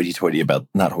hoity-toity about,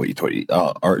 not hoity-toity,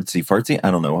 artsy fartsy.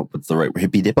 I don't know what's the right word.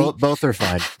 Hippy dippy. Both are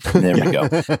fine. There we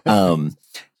go.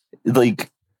 Like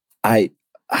I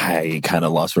kind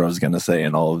of lost what I was going to say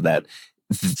and all of that.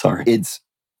 Sorry. It's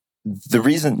the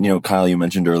reason, Kyle, you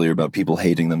mentioned earlier about people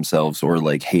hating themselves or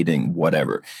like hating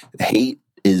whatever. Hate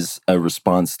is a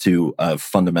response to a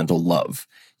fundamental love.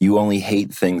 You only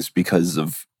hate things because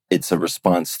of it's a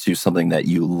response to something that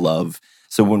you love.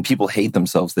 So when people hate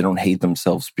themselves, they don't hate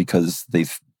themselves because they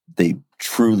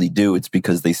truly do. It's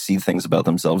because they see things about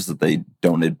themselves that they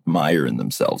don't admire in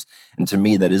themselves. And to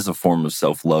me, that is a form of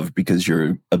self-love because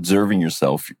you're observing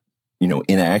yourself,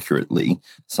 inaccurately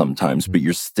sometimes, but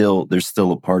there's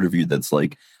still a part of you that's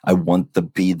like, I want to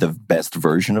be the best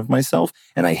version of myself.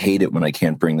 And I hate it when I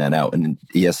can't bring that out. And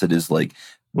yes, it is like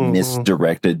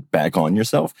misdirected back on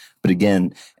yourself. But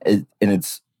again,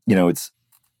 it's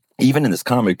even in this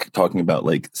comic talking about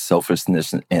like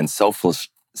selfishness and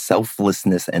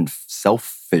selflessness and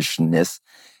selfishness,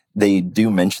 they do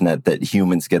mention that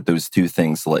humans get those two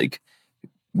things like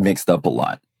mixed up a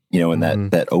lot, in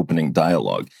that opening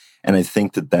dialogue. And I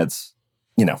think that's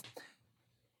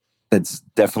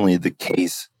definitely the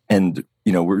case. And,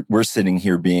 we're sitting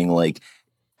here being like,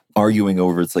 arguing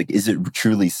over, it's like, is it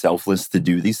truly selfless to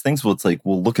do these things? Well, it's like,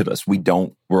 well, look at us.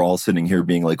 We're all sitting here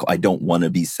being like, I don't want to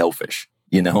be selfish,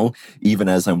 even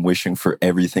as I'm wishing for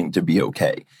everything to be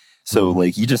okay. So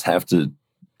like, you just have to,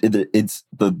 it's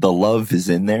the love is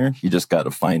in there. You just got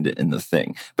to find it in the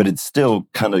thing. But it's still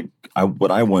kind of,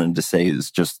 what I wanted to say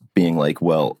is just being like,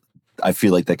 well, I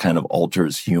feel like that kind of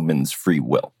alters humans' free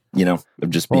will, of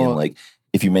just being like,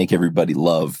 if you make everybody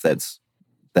love, that's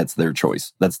their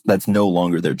choice. That's no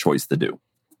longer their choice to do.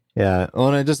 Yeah.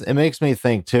 Well, and it makes me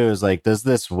think too, is like, does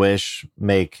this wish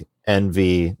make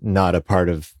envy not a part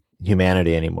of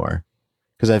humanity anymore?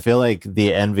 Because I feel like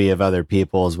the envy of other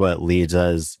people is what leads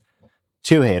us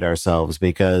to hate ourselves,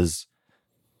 because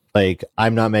like,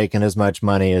 I'm not making as much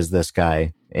money as this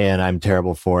guy and I'm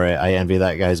terrible for it. I envy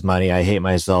that guy's money. I hate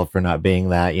myself for not being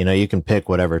that. You can pick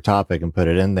whatever topic and put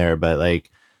it in there, but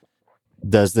like,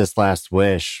 does this last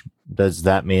wish, does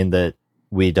that mean that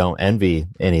we don't envy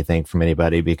anything from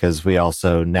anybody? Because we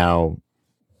also now,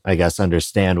 I guess,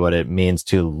 understand what it means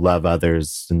to love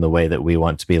others in the way that we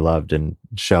want to be loved and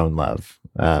shown love.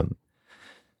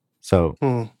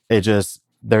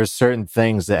 There's certain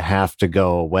things that have to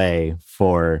go away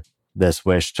for this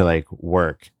wish to like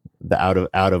work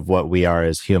out of what we are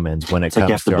as humans when it comes to our selfishness. It's like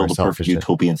you have to build a perfect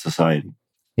utopian society.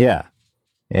 Yeah.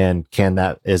 And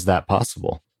is that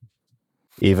possible?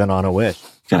 Even on a wish?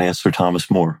 Gotta ask Sir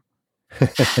Thomas More.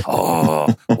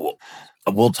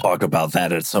 We'll talk about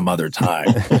that at some other time.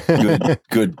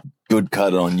 Good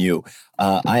cut on you.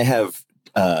 I have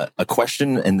a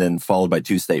question and then followed by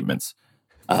two statements.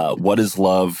 What is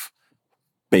love?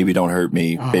 Baby, don't hurt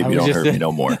me. Baby, don't hurt me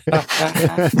no more.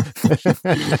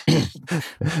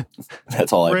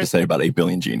 That's all I have to say about 8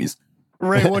 billion genies.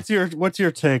 Ray, what's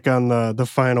your take on the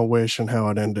final wish and how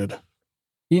it ended?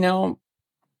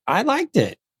 I liked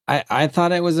it. I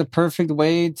thought it was a perfect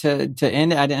way to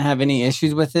end it. I didn't have any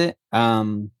issues with it.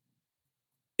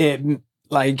 It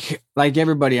like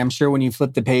everybody, I'm sure when you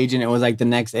flip the page and it was like the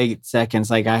next 8 seconds,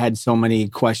 like I had so many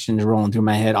questions rolling through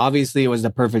my head. Obviously, it was the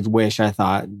perfect wish. I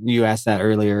thought you asked that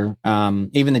earlier.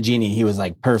 Even the genie, he was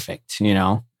like perfect,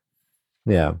 Yeah.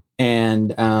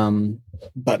 And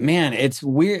but man, it's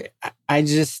weird. I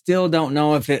just still don't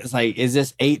know if it's like, is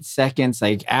this 8 seconds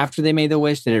like after they made the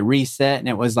wish, did it reset? And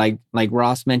it was like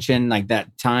Ross mentioned, like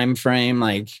that time frame,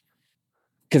 like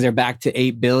because they're back to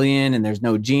 8 billion and there's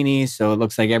no genie, so it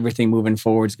looks like everything moving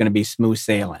forward is going to be smooth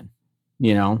sailing,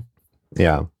 Yeah.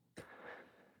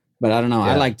 But I don't know.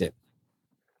 Yeah. I liked it.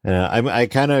 Yeah, I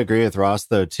kind of agree with Ross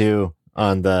though too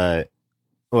on the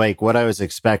like what I was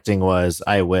expecting was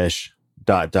I wish ...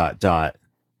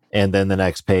 and then the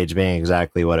next page being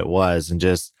exactly what it was. And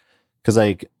just because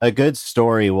like a good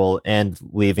story will end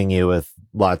leaving you with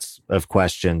lots of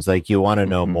questions. Like you want to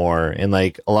know more. And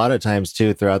like a lot of times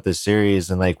too throughout this series,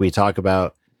 and like we talk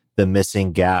about the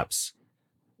missing gaps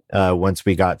once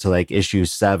we got to like issue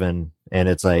 7, and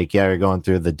it's like, yeah, we're going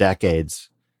through the decades.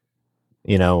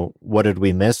 What did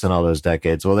we miss in all those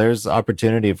decades? Well, there's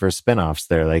opportunity for spinoffs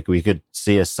there. Like we could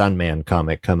see a Sunman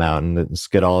comic come out and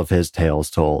get all of his tales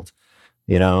told.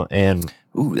 And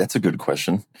ooh, that's a good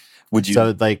question. Would you?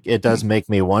 So like, it does make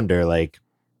me wonder, like,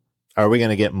 are we going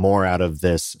to get more out of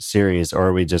this series, or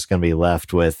are we just going to be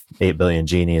left with 8 billion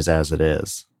genies as it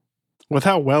is? With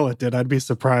how well it did, I'd be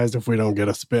surprised if we don't get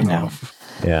a spinoff.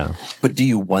 Yeah. But do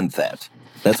you want that?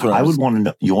 That's what I would want to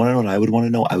know. You want to know what I would want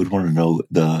to know? I would want to know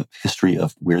the history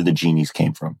of where the genies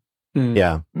came from.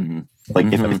 Yeah. Like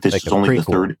if this like is only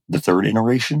the third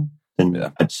iteration,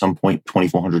 then at some point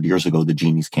 2,400 years ago, the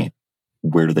genies came.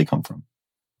 Where do they come from?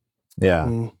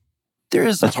 Yeah. There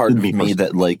is a part of me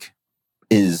that like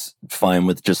is fine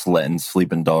with just letting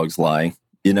sleeping dogs lie,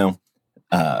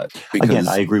 because again,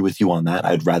 I agree with you on that.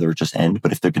 I'd rather it just end,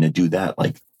 but if they're going to do that,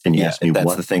 like, then you ask me that's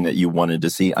what? The thing that you wanted to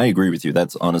see. I agree with you.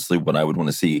 That's honestly what I would want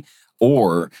to see.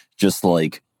 Or just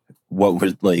like, what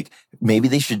would like, maybe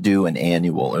they should do an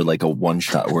annual or like a one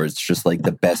shot where it's just like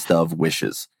the best of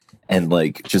wishes. And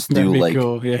like, just do like,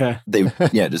 cool.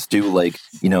 Just do like,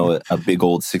 a big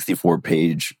old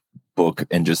 64-page book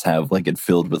and just have like it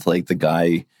filled with like the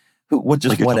guy who, you're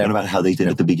talking about how they did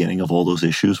at the beginning of all those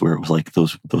issues where it was like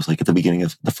those like at the beginning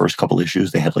of the first couple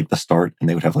issues, they had like the start and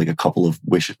they would have like a couple of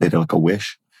wishes. They'd have like a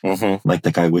wish. Like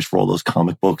the guy wished for all those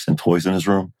comic books and toys in his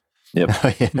room. Yep.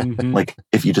 Mhm. Like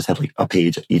if you just had like a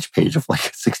page, each page of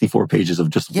like 64 pages of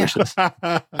just Yeah. wishes.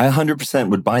 I 100%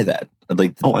 would buy that.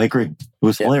 Like, Oh, I agree. It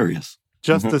was Yeah. hilarious.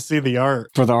 Just Mhm. to see the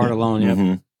art. For the art alone, yep.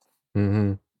 mhm.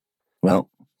 Mm-hmm. Well,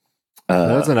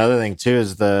 That's another thing too.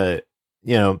 Is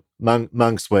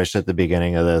Monk's wish at the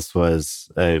beginning of this was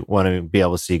want to be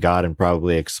able to see God and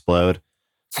probably explode,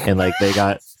 and like they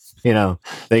got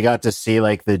to see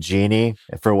like the genie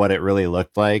for what it really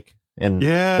looked like. And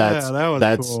Yeah,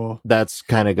 that was cool. That's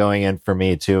kind of going in for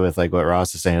me too with like what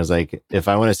Ross is saying is like, if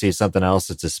I want to see something else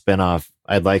that's a spinoff,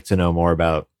 I'd like to know more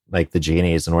about like the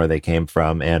genies and where they came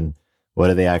from and what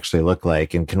do they actually look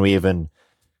like. And can we even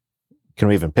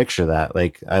picture that?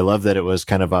 Like, I love that it was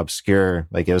kind of obscure.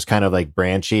 Like it was kind of like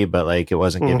branchy, but like it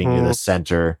wasn't giving you the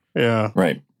center. Yeah.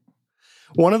 right.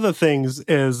 One of the things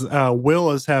is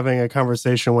Will is having a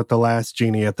conversation with the last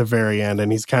genie at the very end, and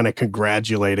he's kind of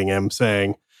congratulating him,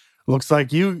 saying, looks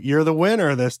like you're the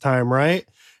winner this time, right?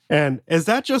 And is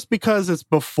that just because it's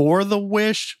before the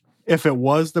wish, if it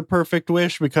was the perfect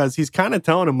wish? Because he's kind of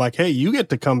telling him like, hey, you get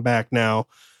to come back now.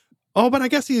 Oh, but I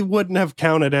guess he wouldn't have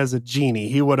counted as a genie.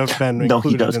 He would have been No, he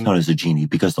included does count as a genie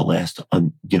because the last,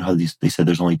 you know how they said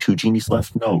there's only 2 genies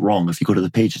left? No, wrong. If you go to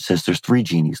the page, it says there's 3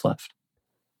 genies left.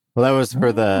 Well, that was for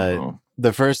Oh.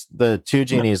 the 2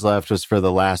 genies left was for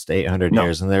the last 800 No,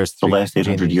 years, and there's The 3 last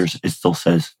 800 genies. years, it still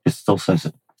says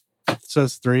it. It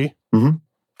says 3.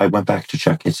 I went back to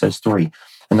check. It says 3.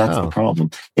 And that's the Oh. problem.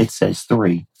 It says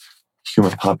 3.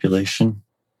 Human population.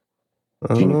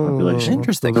 Genie population.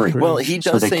 Interesting. Three. Well, he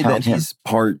So does they say count that him. he's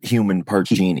part human, part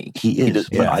genie. He is. does-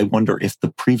 But yeah. I wonder if the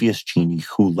previous genie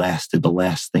who lasted the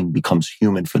last thing becomes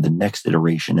human for the next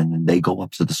iteration, and then they go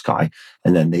up to the sky,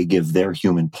 and then they give their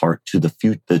human part to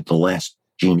the last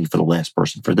genie for the last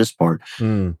person for this part,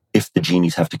 Hmm. if the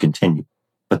genies have to continue.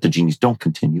 But the genies don't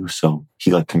continue, so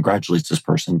he like congratulates this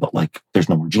person, but like there's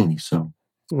no more genies, so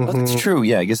Well, that's true.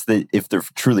 Yeah, I guess that if they're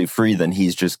truly free, then he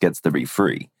just gets to be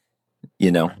free.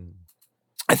 You know?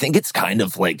 I think it's kind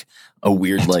of like a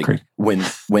weird, like great. when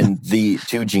the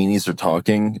 2 genies are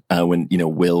talking, when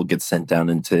Will gets sent down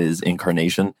into his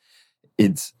incarnation,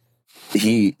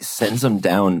 he sends him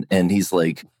down, and he's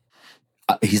like,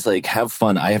 have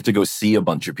fun. I have to go see a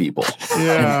bunch of people.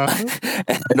 Yeah.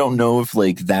 And I don't know if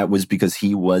like that was because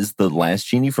he was the last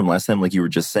genie from last time, like you were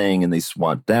just saying, and they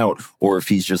swapped out, or if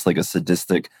he's just like a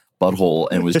sadistic butthole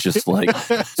and was just like,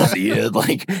 see it,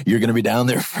 like you're gonna be down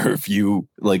there for a few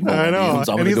like I know. moments.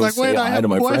 I'm And gonna he's go like, say wait, I hi have to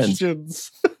my friends.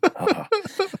 questions.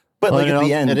 But like Well, at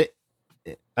the end,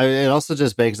 it also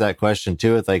just begs that question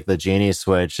too. With like the genie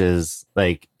switch is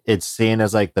like it's seen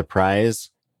as like the prize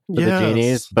for the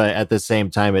genies, but at the same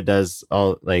time, it does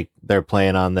all like they're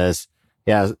playing on this.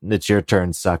 Yeah, it's your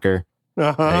turn, sucker.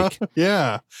 Uh-huh. Like-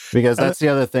 Yeah. Because that's the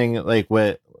other thing. Like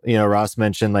what Ross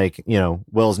mentioned, like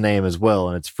Will's name is Will,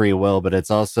 and it's free will, but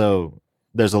it's also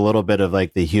there's a little bit of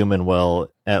like the human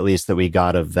will, at least that we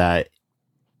got of that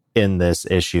in this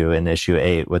issue, in issue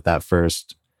 8, with that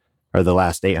first or the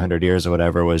last 800 years or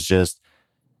whatever, was just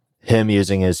him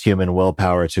using his human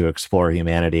willpower to explore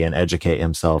humanity and educate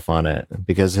himself on it,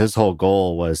 because his whole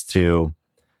goal was to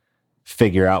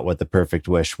figure out what the perfect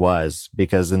wish was.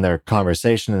 Because in their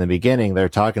conversation in the beginning, they're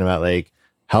talking about like,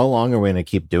 how long are we going to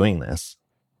keep doing this?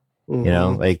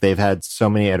 Like they've had so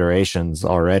many iterations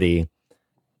already.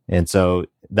 And so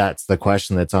that's the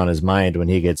question that's on his mind when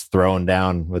he gets thrown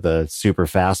down with a super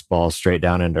fastball straight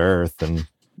down into Earth. And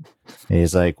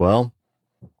he's like, well,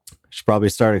 I should probably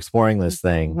start exploring this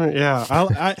thing.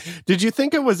 Yeah. Did you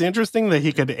think it was interesting that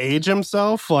he could age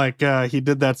himself? Like he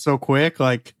did that so quick.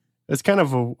 Like it's kind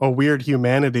of a weird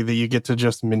humanity that you get to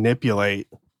just manipulate.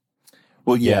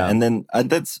 well, yeah, Yeah. and then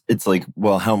it's like,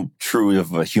 well, how true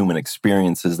of a human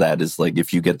experience is that? Is like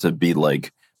if you get to be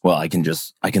like, well, I can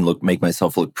make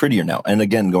myself look prettier now. And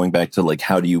again, going back to like,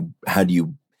 how do you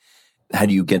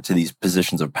get to these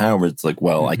positions of power? It's like,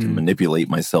 well, I can manipulate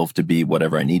myself to be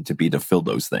whatever I need to be to fill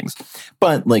those things.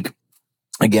 But like,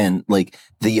 again, like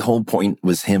the whole point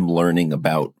was him learning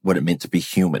about what it meant to be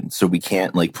human. So we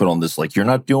can't like put on this, like, you're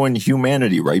not doing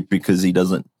humanity right, because he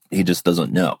just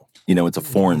doesn't know, it's a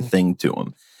foreign thing to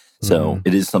him. So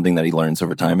it is something that he learns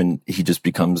over time, and he just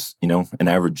becomes, an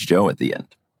average Joe at the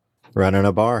end. Running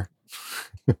a bar.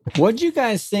 What'd you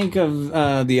guys think of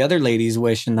the other lady's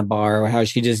wish in the bar, or how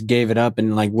she just gave it up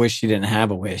and like wished she didn't have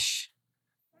a wish?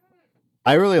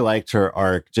 I really liked her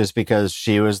arc just because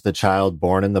she was the child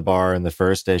born in the bar in the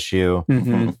first issue,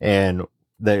 and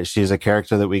that she's a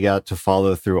character that we got to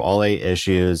follow through all 8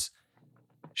 issues.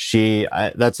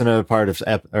 That's another part of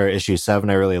issue 7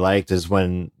 I really liked, is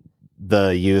when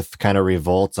the youth kind of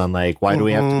revolts on like, why do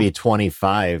we have to be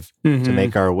 25 to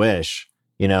make our wish?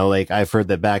 You know, like I've heard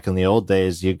that back in the old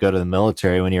days, you'd go to the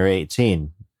military when you're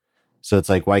 18. So it's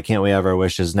like, why can't we have our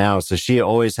wishes now? So she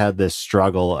always had this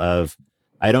struggle of,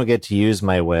 I don't get to use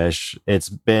my wish. It's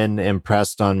been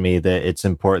impressed on me that it's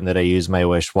important that I use my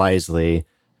wish wisely.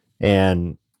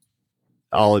 And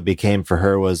all it became for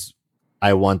her was,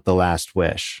 I want the last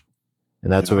wish.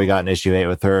 And that's what we got in issue 8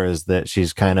 with her, is that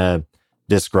she's kind of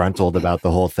disgruntled about the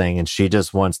whole thing. And she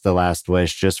just wants the last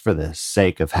wish just for the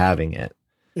sake of having it.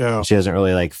 Yeah. She hasn't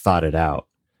really like thought it out.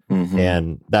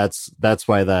 And that's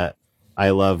why that I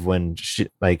love when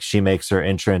she makes her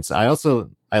entrance. I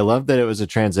love that it was a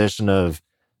transition of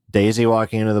Daisy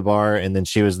walking into the bar, and then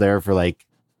she was there for like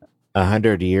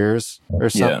 100 years or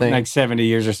something. Like 70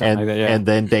 years or something like that. Yeah. And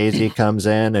then Daisy comes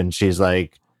in and she's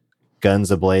like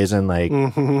guns a-blazing, like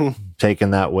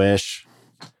taking that wish.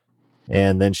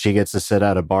 And then she gets to sit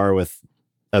at a bar with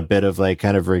a bit of like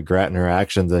kind of regret in her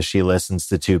actions as she listens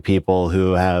to two people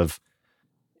who have,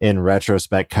 in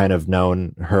retrospect, kind of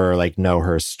know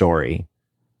her story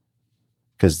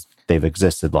because they've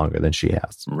existed longer than she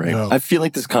has. Right. I feel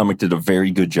like this comic did a very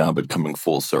good job at coming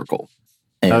full circle.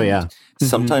 And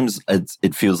sometimes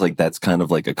it feels like that's kind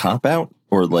of like a cop-out,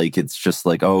 or like it's just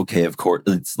like, oh, okay, of course.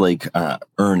 It's like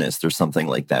earnest or something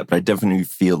like that. But I definitely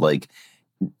feel like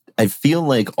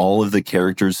all of the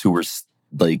characters who were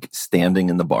like standing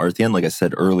in the bar at the end, like I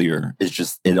said earlier, is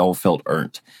just, it all felt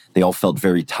earned. They all felt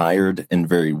very tired and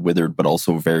very withered, but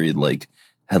also very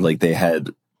they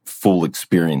had full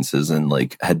experiences and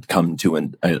like had come to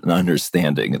an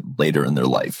understanding later in their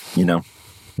life, you know?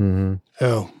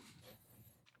 Oh,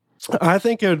 I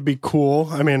think it would be cool.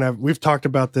 I mean, we've talked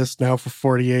about this now for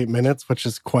 48 minutes, which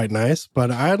is quite nice,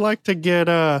 but I'd like to get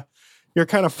your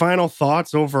kind of final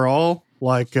thoughts overall.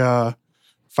 Like,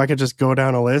 if I could just go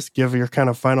down a list, give your kind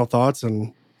of final thoughts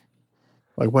and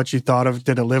like what you thought of.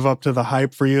 Did it live up to the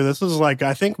hype for you? This is like,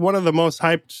 I think, one of the most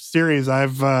hyped series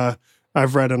I've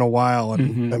read in a while.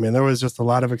 And I mean, there was just a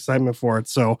lot of excitement for it.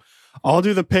 So I'll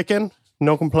do the picking,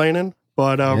 no complaining.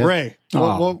 But Ray,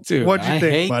 what'd you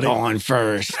think, buddy? Going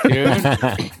first, dude.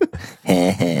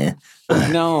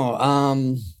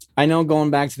 No, I know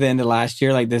going back to the end of last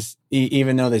year, like this,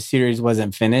 even though the series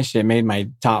wasn't finished, it made my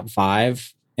top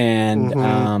 5.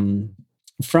 And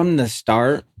from the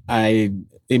start, I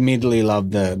immediately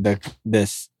loved the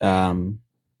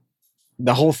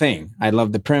whole thing. I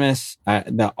loved the premise.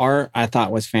 The art I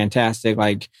thought was fantastic.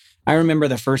 Like, I remember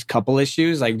the first couple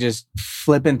issues, like just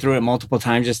flipping through it multiple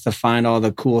times just to find all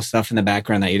the cool stuff in the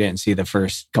background that you didn't see the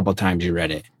first couple times you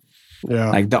read it. Yeah.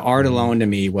 Like the art alone to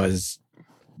me was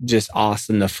just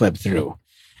awesome to flip through.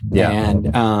 Yeah.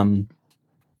 And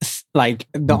like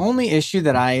the only issue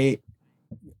that I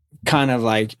kind of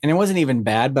like, and it wasn't even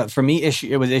bad, but for me,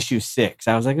 it was issue 6.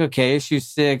 I was like, okay, issue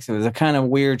 6. It was a kind of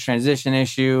weird transition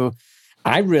issue.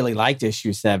 I really liked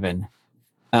issue 7.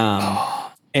 Good.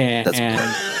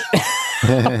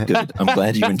 I'm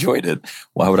glad you enjoyed it.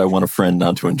 Why would I want a friend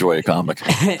not to enjoy a comic?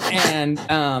 And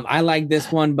I like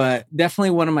this one, but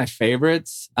definitely one of my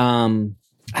favorites. I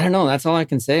don't know. That's all I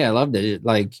can say. I loved it.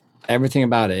 Like everything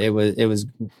about it. It was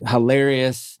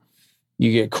hilarious.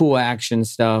 You get cool action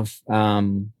stuff.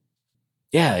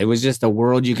 Yeah, it was just a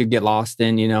world you could get lost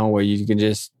in, you know, where you could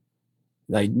just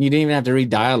like, you didn't even have to read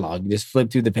dialogue. You just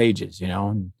flip through the pages, you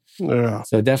know? Yeah.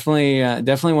 So definitely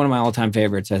one of my all-time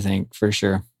favorites, I think, for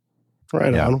sure.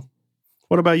 Right on.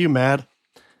 What about you, Mad?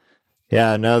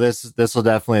 Yeah, no, this will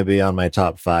definitely be on my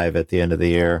top 5 at the end of the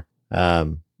year.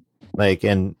 And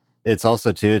it's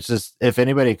also too, it's just, if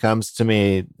anybody comes to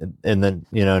me in the,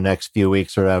 next few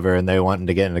weeks or whatever, and they wanting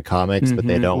to get into comics, but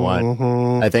they don't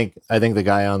want, I think the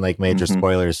guy on like Major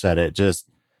Spoilers said it, just,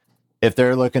 if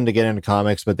they're looking to get into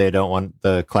comics, but they don't want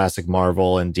the classic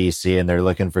Marvel and DC, and they're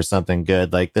looking for something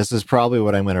good, like this is probably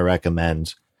what I'm going to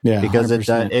recommend. Yeah, because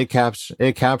 100%.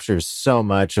 it captures so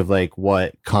much of like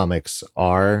what comics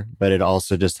are, but it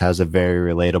also just has a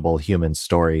very relatable human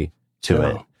story to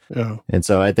it. Yeah. And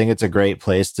so I think it's a great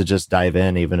place to just dive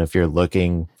in, even if you're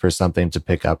looking for something to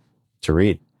pick up to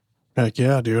read. Heck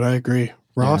yeah, dude. I agree.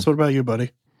 Ross, what about you, buddy?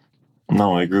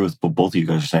 No, I agree with what both of you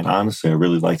guys are saying. Honestly, I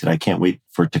really liked it. I can't wait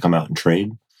for it to come out in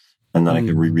trade, and then I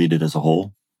can reread it as a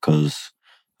whole, because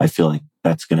I feel like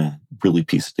that's going to really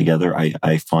piece it together.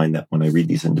 I find that when I read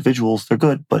these individuals, they're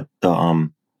good, but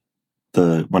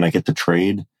when I get the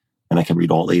trade and I can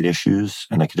read all 8 issues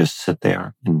and I can just sit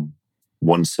there in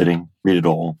one sitting, read it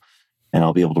all, and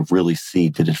I'll be able to really see,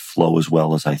 did it flow as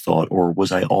well as I thought, or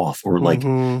was I off? Or like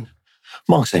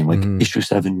Monk's saying, like issue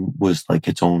 7 was like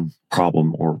its own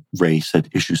problem, or Ray said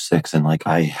issue 6, and like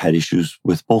I had issues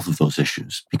with both of those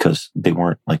issues because they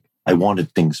weren't like, I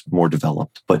wanted things more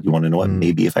developed. But you want to know what?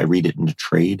 Maybe if I read it in the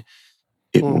trade,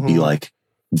 it will be like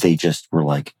they just were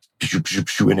like,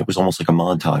 and it was almost like a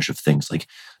montage of things. Like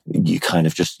you kind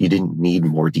of you didn't need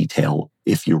more detail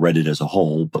if you read it as a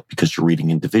whole, but because you're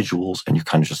reading individuals and you're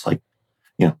kind of just like,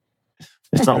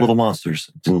 it's not Little Monsters.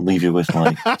 It didn't leave you with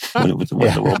like, what in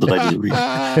the world did I do to read?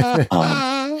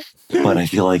 But I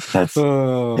feel like that's,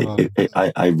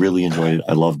 I really enjoyed it.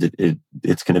 I loved it.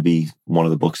 It's going to be one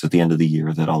of the books at the end of the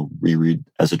year that I'll reread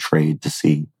as a trade to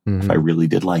see if I really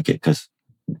did like it. Because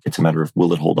it's a matter of,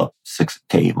 will it hold up 6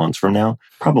 to 8 months from now?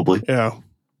 Probably. Yeah.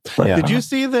 But, Did you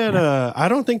see that? I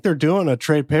don't think they're doing a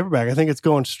trade paperback. I think it's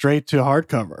going straight to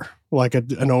hardcover, like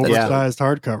an oversized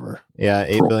hardcover. Yeah,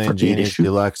 8 billion Genies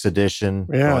Deluxe Edition.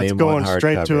 Yeah, it's going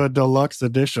straight to a deluxe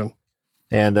edition.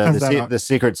 And the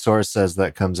secret source says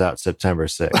that comes out September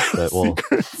 6th. But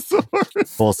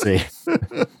we'll see.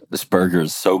 This burger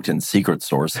is soaked in secret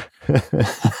source.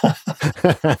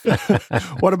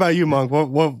 What about you, Monk?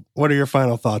 What are your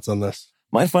final thoughts on this?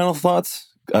 My final thoughts,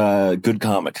 good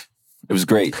comic. It was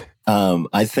great.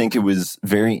 I think it was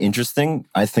very interesting.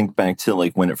 I think back to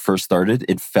like when it first started,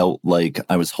 it felt like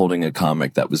I was holding a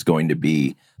comic that was going to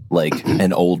be like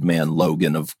an old man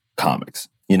Logan of comics,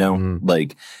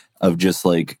 like of just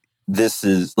like, this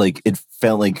is like, it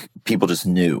felt like people just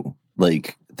knew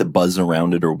like the buzz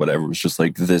around it or whatever. It was just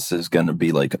like, this is going to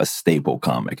be like a staple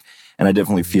comic. And I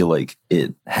definitely feel like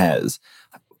it has.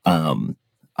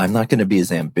 I'm not going to be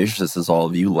as ambitious as all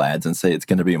of you lads and say it's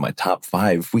going to be in my top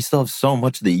 5. We still have so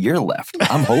much of the year left.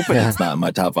 I'm hoping it's not in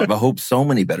my top 5. I hope so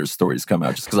many better stories come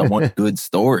out just because I want good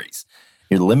stories.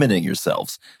 You're limiting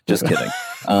yourselves. Just kidding.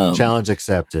 Challenge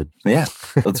accepted. Yeah,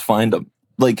 let's find them.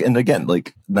 Like, and again,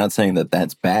 like, not saying that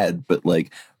that's bad, but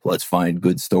like, let's find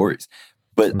good stories.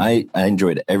 But I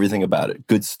enjoyed everything about it.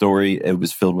 Good story. It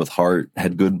was filled with heart.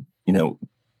 Had good,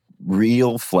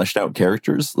 real fleshed out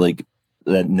characters. Like,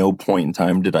 at no point in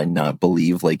time did I not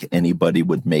believe like anybody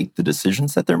would make the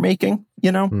decisions that they're making,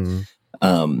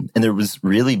 And there was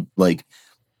really like,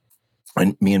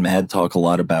 me and Mad talk a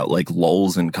lot about like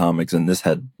lulls in comics, and this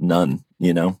had none,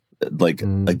 like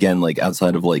again, like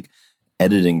outside of like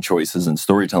editing choices and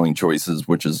storytelling choices,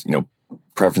 which is,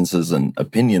 preferences and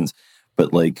opinions,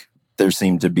 but like there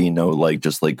seemed to be no like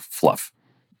just like fluff,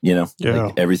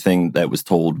 like everything that was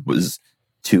told was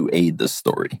to aid the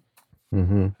story.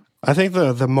 Mm-hmm. I think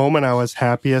the moment I was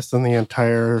happiest in the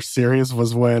entire series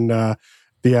was when the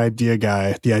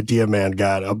idea man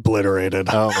got obliterated.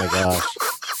 Oh my gosh.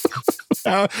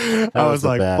 I was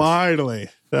like, finally.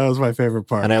 That was my favorite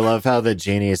part. And I love how the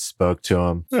genies spoke to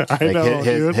him. I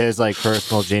know, his like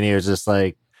personal genie was just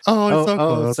like, so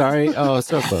close. Sorry. Oh,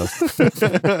 so close.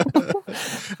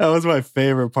 That was my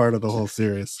favorite part of the whole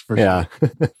series, for sure.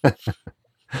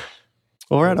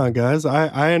 Well, right on, guys.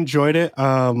 I enjoyed it.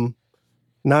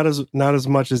 Not as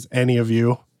much as any of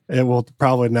you. It will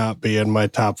probably not be in my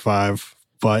top 5,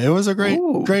 but it was a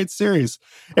great series.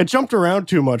 It jumped around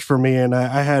too much for me, and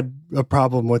I had a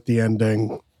problem with the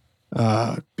ending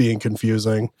being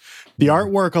confusing. The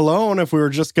artwork alone, if we were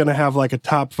just going to have like a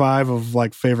top 5 of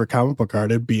like favorite comic book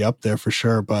art, it'd be up there for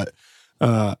sure. But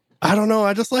I don't know.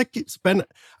 I just like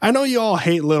I know you all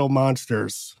hate Little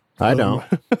Monsters. I don't.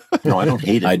 No, I don't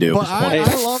hate it. I do. But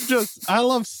I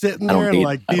love sitting there and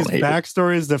like these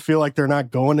backstories that feel like they're not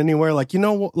going anywhere. Like,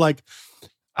 like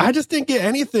I just didn't get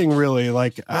anything really.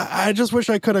 Like I just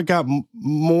wish I could have got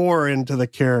more into the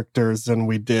characters than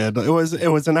we did. It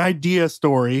was an idea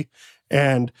story,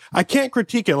 and I can't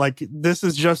critique it. Like, this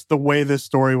is just the way this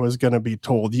story was going to be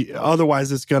told.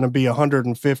 Otherwise, it's going to be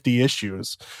 150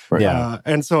 issues. Right.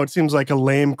 And so it seems like a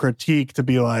lame critique to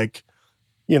be like,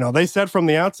 they said from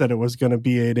the outset it was going to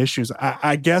be 8 issues.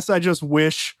 I guess I just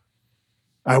wish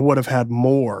I would have had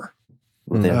more.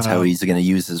 Well, that's how he's going to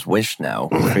use his wish now.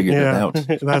 We figured it out.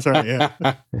 That's right, yeah.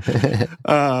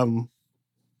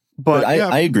 But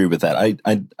I agree with that.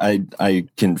 I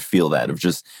can feel that of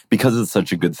just because it's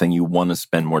such a good thing, you want to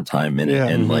spend more time in it,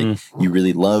 and like you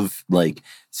really love like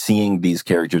seeing these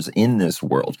characters in this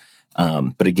world.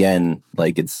 But again,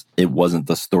 like it wasn't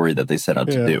the story that they set out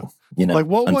to do. Like,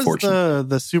 what was the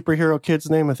superhero kid's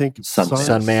name? I think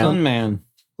Sunman.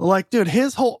 Like, dude,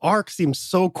 his whole arc seems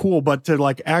so cool, but to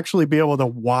like actually be able to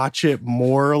watch it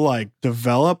more like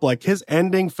develop, like his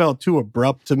ending felt too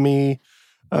abrupt to me.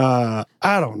 I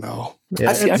don't know.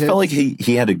 Yeah, I felt like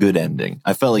he had a good ending.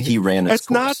 I felt like he ran its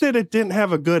course. Not that it didn't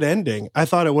have a good ending. I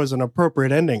thought it was an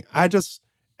appropriate ending.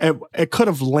 It could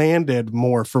have landed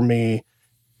more for me.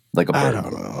 Like a bird. I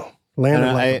don't know.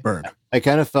 Landed like a bird. I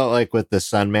kind of felt like with the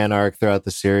Sunman arc throughout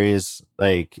the series,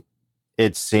 like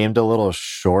it seemed a little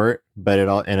short, but it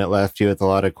left you with a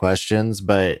lot of questions.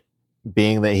 But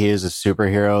being that he is a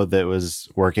superhero that was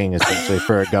working essentially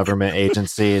for a government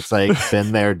agency, it's like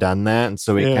been there, done that. And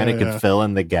so we kind of could fill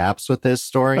in the gaps with his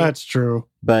story. That's true.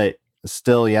 But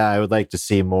still, yeah, I would like to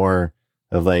see more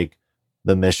of like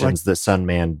the missions that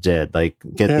Sunman did, like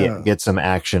get some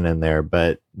action in there.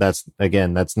 But that's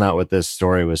not what this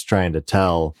story was trying to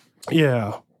tell.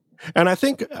 Yeah. And I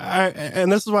think,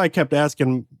 and this is why I kept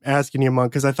asking you,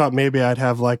 Monk, because I thought maybe I'd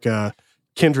have like a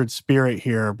kindred spirit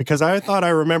here, because I thought I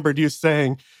remembered you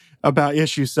saying about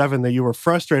issue 7 that you were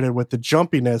frustrated with the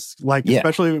jumpiness, like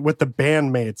especially with the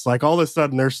bandmates, like all of a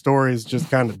sudden their story is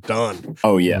just kind of done.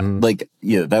 Oh yeah. Like,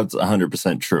 yeah, that's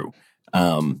 100% true.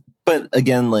 But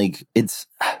again, like it's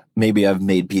maybe I've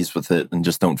made peace with it and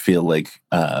just don't feel like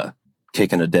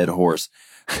kicking a dead horse.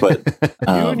 But you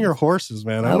and your horses,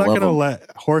 man. I'm not going to let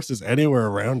horses anywhere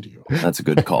around you. That's a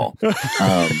good call.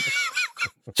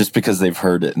 Just because they've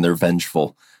heard it and they're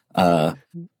vengeful. I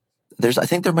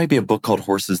think there might be a book called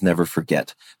Horses Never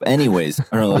Forget. But anyways, I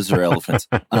don't know, those are elephants.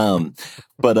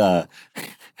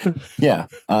 Yeah,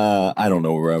 I don't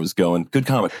know where I was going. Good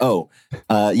comic.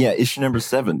 Yeah, issue number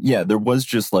 7. Yeah, there was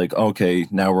just like, okay,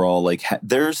 now we're all like,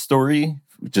 their story,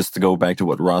 just to go back to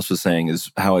what Ross was saying,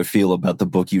 is how I feel about the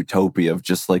book Utopia, of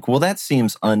just like, well, that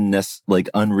seems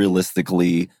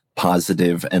unrealistically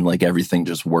positive, and like everything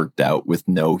just worked out with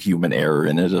no human error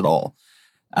in it at all.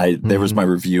 There was my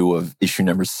review of issue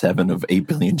number 7 of 8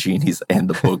 Billion Genies and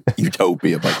the book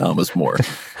Utopia by Thomas More.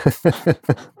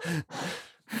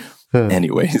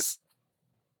 Anyways.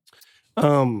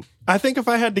 I think if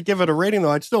I had to give it a rating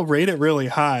though, I'd still rate it really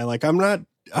high. Like I'm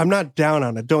not down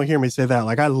on it. Don't hear me say that.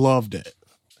 Like I loved it.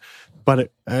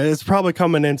 But it's probably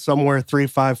coming in somewhere 3,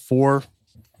 5, 4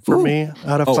 for me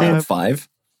out of 5. 5?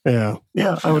 Yeah.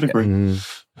 Yeah, I would agree.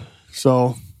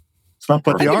 So it's not,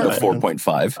 but the art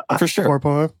 4.5 for sure.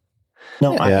 4.5.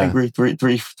 No, I agree.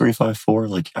 3, 5, 4.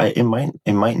 Like it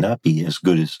might not be as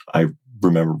good as I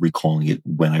remember recalling it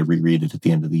when I reread it at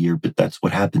the end of the year, but that's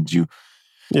what happens.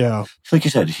 Like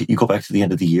you said, you go back to the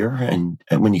end of the year, and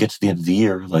when you get to the end of the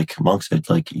year, like Monk said,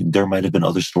 like there might have been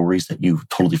other stories that you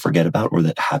totally forget about or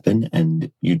that happen,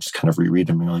 and you just kind of reread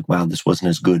them and you're like, wow, this wasn't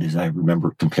as good as I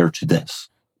remember compared to this.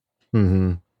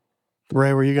 Mm-hmm.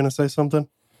 Ray, were you going to say something?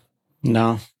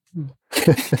 No.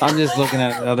 I'm just looking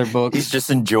at other books. He's just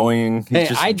enjoying.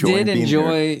 I did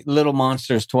enjoy Little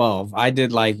Monsters 12. I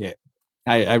did like it.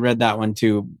 I read that one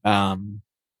too.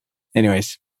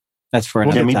 Anyways, that's for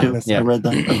another me time. too. Yeah. I read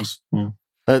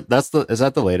that. Is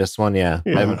that the latest one? Yeah.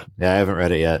 I haven't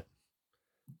read it yet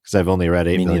because I've only read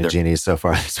 8 Billion Genies so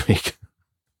far this week.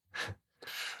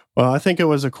 Well, I think it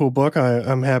was a cool book.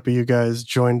 I'm happy you guys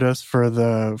joined us for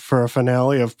a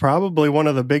finale of probably one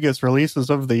of the biggest releases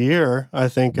of the year. I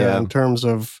think in terms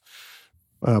of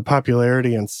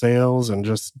popularity and sales and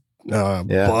just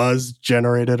buzz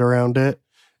generated around it.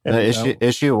 And,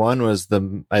 issue 1 was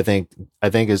I think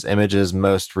is Image's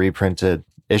most reprinted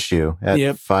issue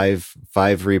at 5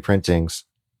 reprintings.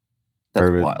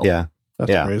 That's wild. Yeah,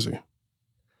 that's crazy.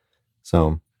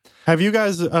 So. Have you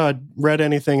guys read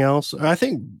anything else? I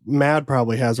think Mad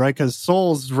probably has, right? Because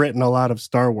Soul's written a lot of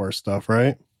Star Wars stuff,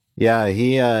 right? Yeah,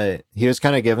 he was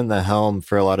kind of given the helm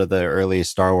for a lot of the early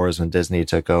Star Wars when Disney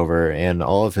took over, and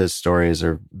all of his stories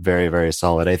are very, very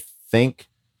solid. I think,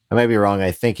 I might be wrong, I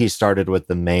think he started with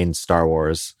the main Star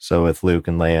Wars, so with Luke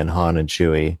and Leia and Han and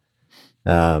Chewie.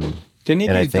 Didn't he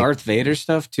do Darth Vader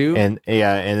stuff too? And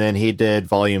then he did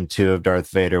Volume 2 of Darth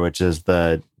Vader, which is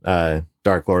the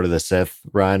Dark Lord of the Sith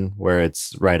run, where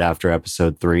it's right after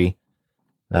Episode 3.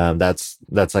 That's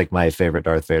like my favorite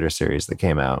Darth Vader series that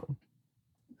came out.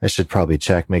 I should probably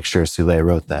make sure Soule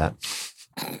wrote that.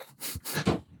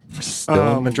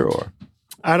 Still in the drawer.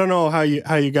 I don't know how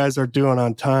you guys are doing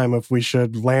on time, if we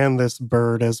should land this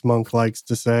bird, as Monk likes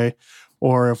to say,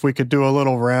 or if we could do a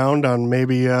little round on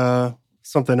maybe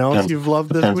something else you've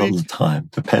loved this week.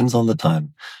 Depends on the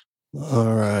time.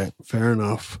 All right, fair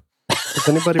enough. Has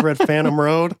anybody read Phantom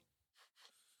Road?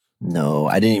 No,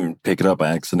 I didn't even pick it up. I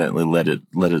accidentally let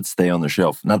it stay on the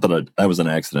shelf. Not that I was an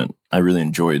accident. I really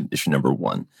enjoyed issue number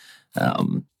 1.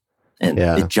 And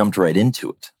it jumped right into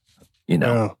it,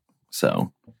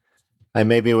 So I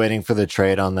may be waiting for the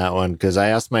trade on that one because I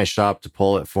asked my shop to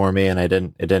pull it for me and it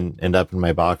didn't end up in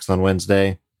my box on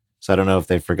Wednesday. So I don't know if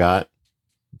they forgot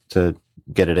to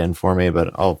get it in for me,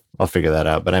 but I'll figure that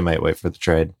out. But I might wait for the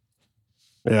trade.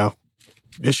 Yeah.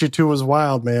 Issue 2 was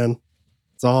wild, man.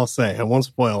 That's all I'll say. I won't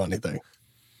spoil anything.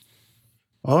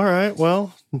 All right.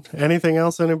 Well, anything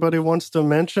else anybody wants to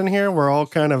mention here? We're all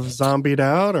kind of zombied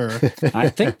out, or I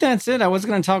think that's it. I was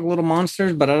going to talk Little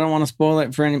Monsters, but I don't want to spoil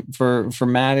it for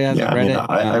Matt. He hasn't read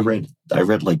it. I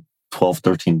read like 12,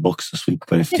 13 books this week,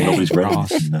 but if nobody's read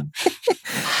them, then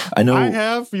I know. I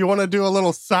have. You want to do a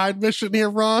little side mission here,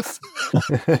 Ross?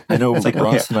 I know. it's like,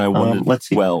 Ross and I wanted. let's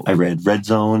see. Well, I read Red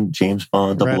Zone, James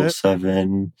Bond, Read it?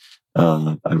 007.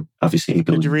 I obviously 8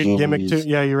 Did you read Genies. Gimmick too?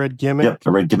 Yeah, you read Gimmick. Yep, I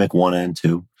read Gimmick 1 and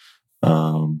 2.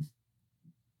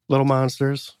 Little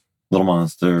Monsters. Little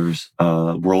Monsters,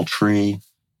 World Tree.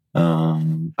 I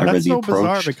That's read The so Approach.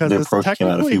 bizarre because The this Approach came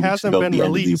out a technically few weeks hasn't ago. been The end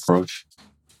of The released. Approach.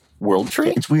 World Tree.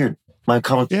 It's weird. My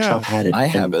comic book Yeah. shop had it. I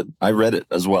have and it. I read it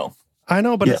as well. I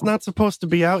know, but Yeah. it's not supposed to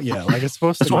be out yet. Like it's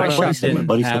supposed to That's be what my shop buddy out. said. My didn't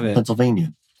buddy said have in it.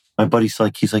 Pennsylvania. My buddy's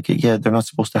like, he's like, yeah, they're not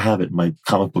supposed to have it. My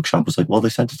comic book shop was like, well, they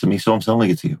sent it to me, so I'm selling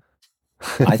it to you.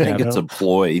 I think Yeah, it's a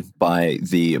ploy by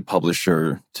the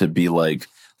publisher to be like,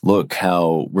 look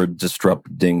how we're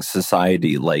disrupting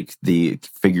society like the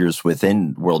figures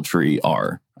within World Tree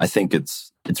are. I think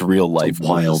it's real life. It's a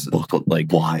wild purposes, book.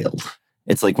 Like Wild.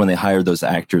 it's like when they hired those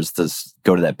actors to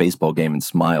go to that baseball game and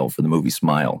smile for the movie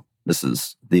Smile. This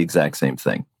is the exact same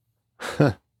thing.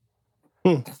 I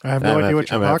have no idea what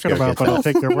you're I'm gonna have to talking go about, get but I'll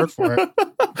take their word for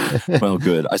it. Well,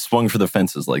 good. I swung for the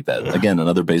fences like that. Again,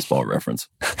 another baseball reference.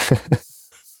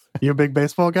 You a big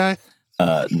baseball guy?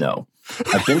 No,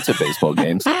 I've been to baseball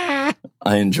games. I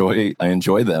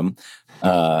enjoy them.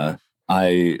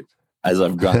 As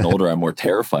I've gotten older, I'm more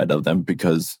terrified of them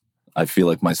because I feel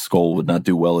like my skull would not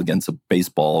do well against a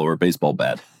baseball or a baseball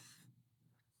bat.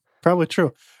 Probably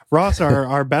true. Ross,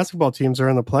 our basketball teams are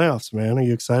in the playoffs, man. Are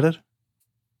you excited?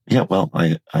 Yeah, well,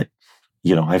 I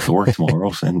have to work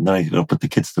tomorrow, and then I got to put the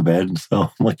kids to bed. And so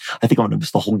I'm like, I think I'm going to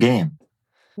miss the whole game.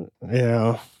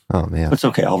 Yeah. Oh man. But it's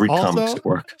okay. I'll read Also- comics at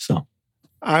work. So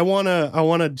I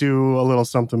wanna do a little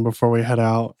something before we head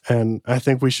out, and I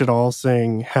think we should all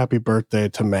sing "Happy Birthday"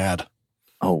 to Mad.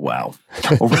 Oh wow!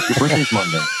 your birthday's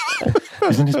Monday.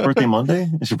 Isn't his birthday Monday?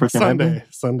 Is your birthday Monday?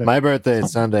 Sunday. My birthday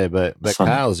is Sunday, but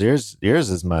Sunday. Kyle's yours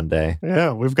is Monday.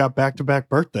 Yeah, we've got back-to-back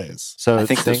birthdays. So I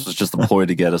think this was just a ploy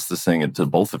to get us to sing it to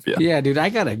both of you. Yeah, dude, I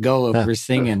gotta go if we're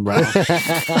singing, bro.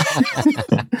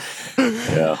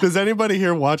 Yeah. Does anybody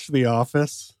here watch The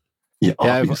Office? Yeah,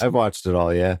 yeah, obviously. I've watched it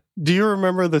all. Yeah. Do you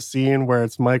remember the scene where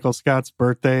it's Michael Scott's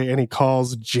birthday and he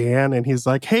calls Jan and he's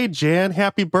like, "Hey, Jan,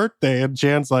 happy birthday." And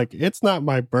Jan's like, "It's not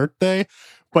my birthday."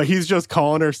 But he's just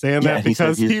calling her saying Yeah, that he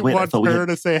said because he wait, I wants thought we her had-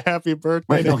 to say happy birthday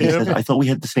Right, to no, he him. said, I thought we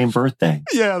had the same birthday.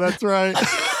 Yeah, that's right.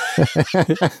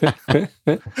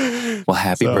 Well,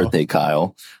 happy So- birthday,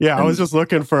 Kyle. Yeah, I was just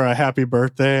looking for a happy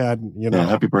birthday. And, Yeah,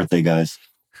 happy birthday, guys.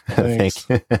 Thanks.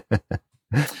 Thank you.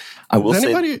 I will Does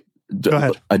say. anybody... Go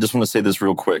ahead. I just want to say this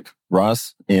real quick,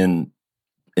 Ross. In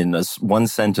this one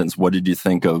sentence, what did you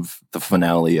think of the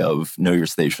finale of Know Your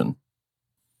Station?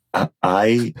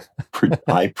 I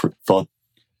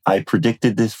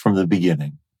predicted this from the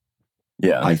beginning.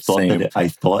 Yeah, I thought same. that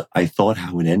I thought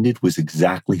how it ended was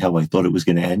exactly how I thought it was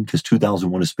going to end, because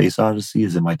 2001: A Space Odyssey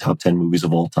is in my top 10 movies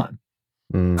of all time.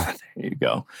 Mm. There you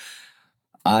go.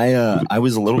 I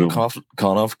was a little caught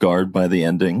off guard by the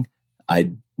ending.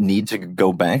 I need to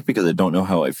go back because I don't know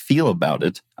how I feel about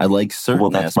it. I like certain Well,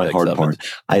 that's my aspects hard of part.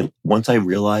 it. Once I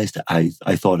realized, I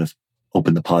thought of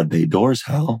Open the Pod Bay Doors,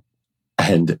 Hal,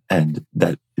 and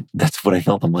that's what I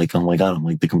felt. I'm like, oh my god, I'm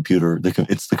like the computer.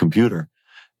 It's the computer,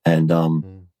 and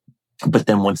But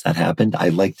then once that happened, I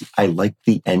liked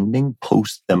the ending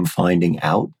post them finding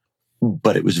out,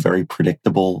 but it was very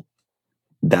predictable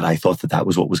that I thought that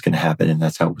was what was going to happen, and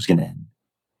that's how it was going to end.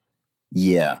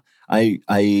 Yeah, I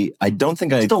don't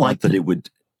think I Still thought liked that it. it would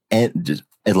end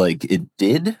like it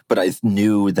did, but I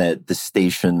knew that the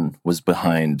station was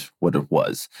behind what it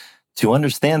was. To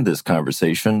understand this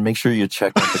conversation, make sure you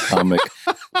check out the comic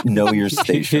Know Your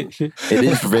Station. It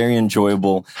is very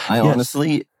enjoyable. I Yes.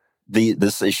 honestly,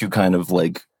 this issue kind of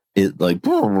like it like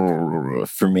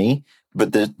for me,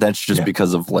 but that's just Yeah.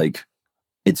 because of like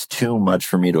it's too much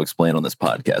for me to explain on this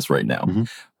podcast right now. Mhm.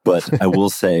 But I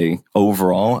will say,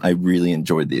 overall, I really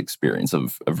enjoyed the experience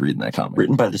of reading that comic.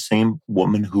 Written by the same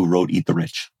woman who wrote Eat the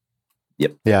Rich.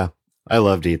 Yeah. I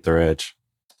loved Eat the Rich.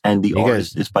 And the You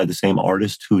artist is by the same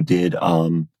artist who did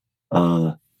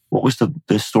what was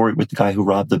this story with the guy who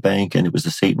robbed the bank, and it was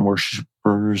the Satan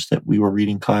worshippers that we were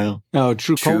reading, Kyle? Oh,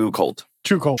 True True Cult. Cult.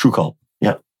 True Cult. True Cult.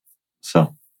 Yeah.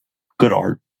 So good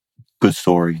art, good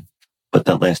story. But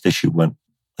that last issue went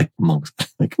like monks.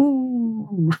 Like,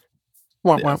 ooh.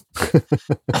 Wah, Yeah. wah.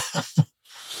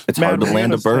 It's Matt, hard to were you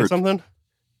land gonna a say bird. Something?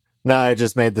 No, I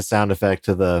just made the sound effect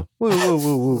to the woo woo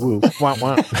woo woo woo wah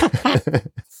wah.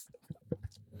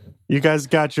 You guys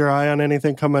got your eye on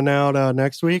anything coming out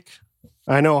next week?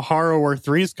 I know Horror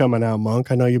 3's coming out,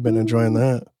 Monk. I know you've been enjoying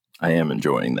that. I am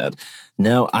enjoying that.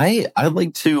 Now, I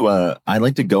like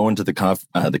to go into the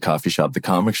coffee shop, the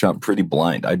comic shop, pretty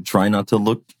blind. I try not to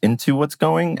look into what's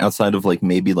going outside of like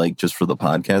maybe like just for the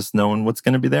podcast, knowing what's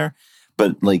going to be there.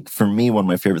 But like for me, one of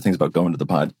my favorite things about going to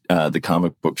the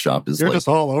comic book shop is you're like, just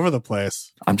all over the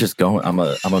place. I'm just going. I'm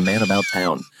a man about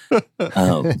town.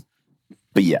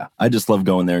 But yeah, I just love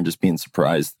going there and just being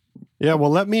surprised. Yeah,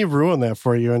 well, let me ruin that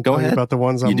for you and Go tell ahead. you about the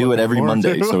ones You do it every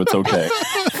Monday, to. so it's okay.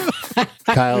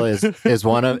 Kyle, is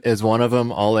one of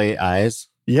them all 8 eyes?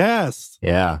 Yes.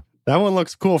 Yeah. That one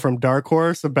looks cool from Dark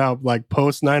Horse about like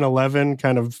post 9/11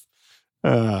 kind of.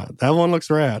 That one looks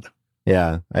rad.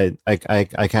 Yeah. I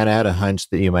kind of had a hunch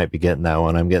that you might be getting that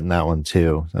one. I'm getting that one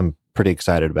too. I'm pretty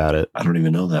excited about it. I don't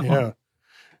even know that one.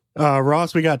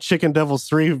 Ross, we got Chicken Devils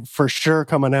 3 for sure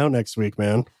coming out next week,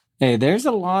 man. Hey, there's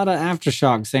a lot of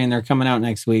Aftershock saying they're coming out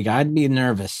next week. I'd be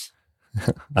nervous.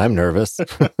 I'm nervous.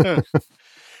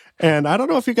 And I don't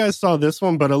know if you guys saw this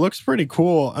one, but it looks pretty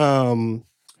cool.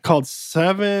 Called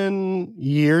 7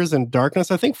 Years in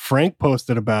Darkness. I think Frank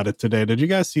posted about it today. Did you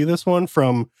guys see this one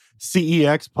from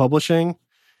CEX Publishing?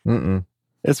 Mm-mm.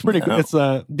 It's pretty cool. It's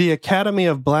the Academy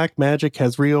of Black Magic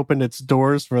has reopened its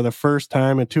doors for the first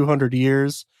time in 200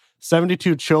 years.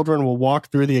 72 children will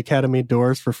walk through the academy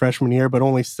doors for freshman year, but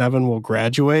only 7 will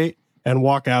graduate and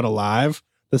walk out alive.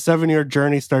 The 7-year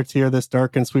journey starts here, this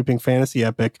dark and sweeping fantasy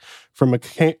epic from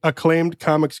acclaimed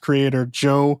comics creator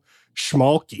Joe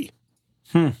Schmalke.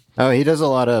 Oh, he does a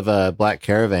lot of Black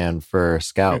Caravan for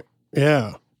Scout.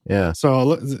 Yeah. Yeah.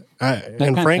 So,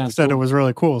 and Frank said cool. It was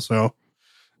really cool. So,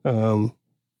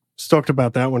 stoked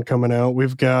about that one coming out.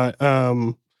 We've got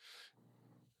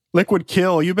Liquid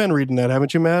Kill. You've been reading that,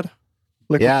 haven't you, Matt?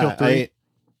 Liquid Kill 3.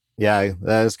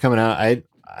 That is coming out. I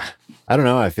don't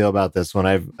know how I feel about this one.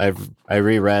 I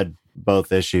reread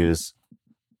both issues,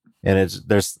 and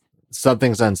there's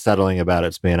something's unsettling about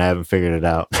it to me, and I haven't figured it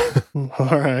out.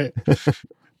 All right.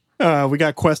 We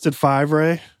got Quested 5,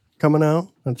 Ray, coming out.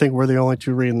 I think we're the only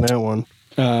two reading that one.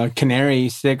 Canary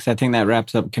 6, I think that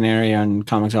wraps up Canary on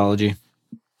Comixology.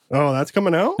 Oh, that's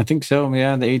coming out? I think so,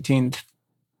 yeah, the 18th.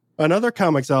 Another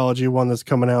Comixology one that's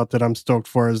coming out that I'm stoked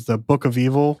for is the Book of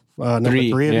Evil, number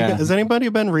 3. Yeah. Has anybody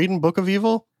been reading Book of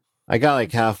Evil? I got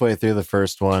like halfway through the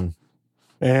first one.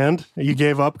 And you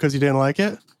gave up because you didn't like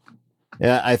it?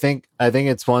 Yeah, I think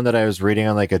it's one that I was reading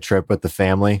on like a trip with the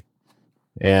family,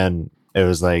 and it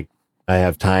was like I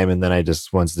have time, and then I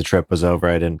just once the trip was over,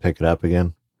 I didn't pick it up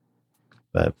again.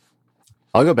 But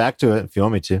I'll go back to it if you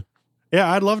want me to. Yeah,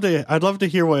 I'd love to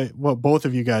hear what both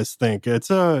of you guys think. It's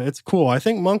cool. I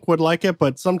think Monk would like it,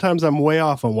 but sometimes I'm way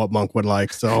off on what Monk would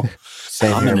like. So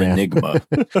I'm an enigma.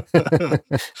 but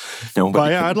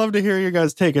yeah, I'd love to hear you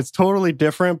guys take. It's totally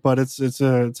different, but it's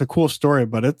a cool story.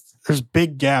 But there's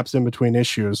big gaps in between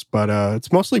issues. But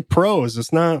it's mostly prose.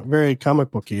 It's not very comic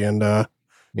booky, and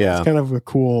it's kind of a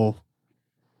cool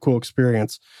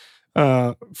experience.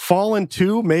 Fallen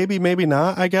 2, maybe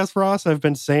not, I guess, Ross. I've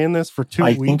been saying this for 2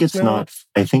 weeks. I think it's now. not.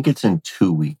 I think it's in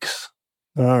 2 weeks.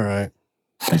 All right.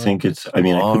 I think it's. I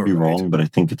mean, I could be wrong, but I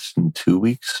think it's in 2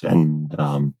 weeks. And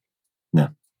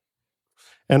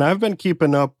And I've been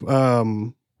keeping up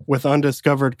with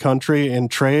Undiscovered Country in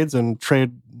trades, and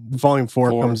Trade Volume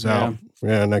 4 comes out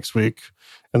next week.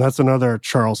 And that's another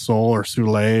Charles Soule or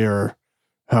Soule or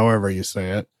however you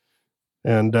say it.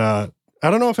 And I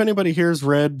don't know if anybody here's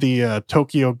read the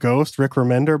Tokyo Ghost, Rick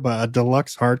Remender, but a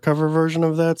deluxe hardcover version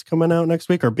of that's coming out next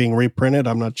week or being reprinted.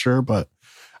 I'm not sure, but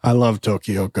I love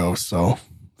Tokyo Ghost. So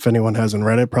if anyone hasn't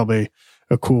read it, probably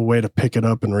a cool way to pick it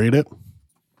up and read it.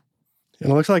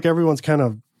 And it looks like everyone's kind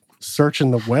of searching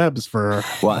the webs for.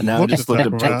 Well, now I just looked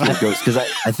up Tokyo Ghost because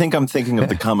I think I'm thinking of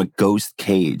the comic Ghost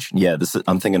Cage. Yeah,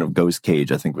 I'm thinking of Ghost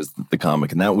Cage. I think was the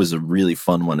comic, and that was a really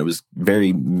fun one. It was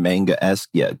very manga-esque.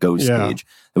 Yeah, Ghost Cage.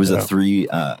 It was a three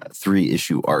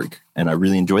issue arc, and I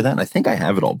really enjoyed that. And I think I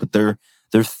have it all, but they're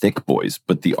thick boys.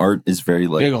 But the art is very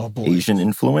like Asian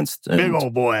influenced. Big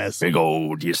old boys. Big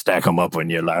old. You stack them up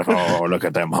and you're like, oh, look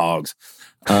at them hogs.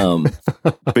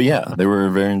 But yeah, they were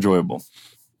very enjoyable.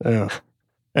 Yeah.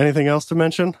 Anything else to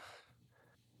mention?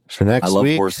 For next week? I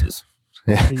love horses.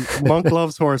 Monk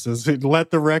loves horses.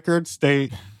 Let the record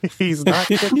state he's not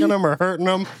kicking them or hurting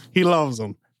them. He loves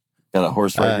them. Got a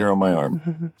horse right here on my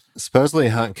arm. Supposedly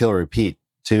Hunt, Kill, Repeat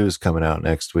 2 is coming out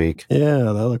next week. Yeah,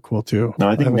 that look cool too. No,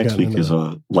 I think next week is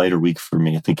a lighter week for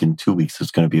me. I think in 2 weeks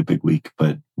it's going to be a big week,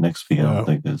 but next week I don't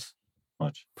think there's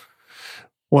much.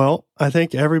 Well, I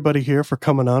thank everybody here for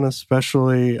coming on,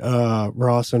 especially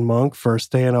Ross and Monk for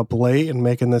staying up late and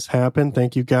making this happen.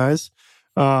 Thank you guys.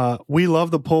 We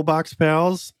love the Pull Box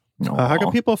Pals. How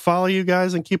can people follow you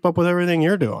guys and keep up with everything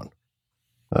you're doing?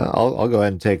 I'll go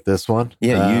ahead and take this one.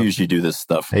 Yeah, you usually do this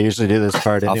stuff. I usually do this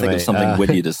part anyway. I'll think of something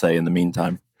witty to say in the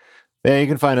meantime. Yeah, you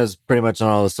can find us pretty much on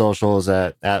all the socials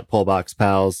at Pullbox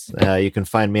Pals. You can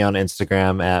find me on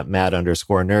Instagram at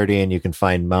Matt_nerdy, and you can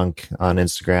find Monk on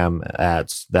Instagram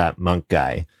at that Monk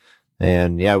guy.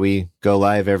 And yeah, we go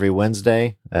live every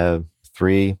Wednesday,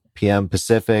 3 p.m.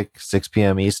 Pacific, 6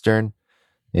 p.m. Eastern.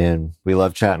 And we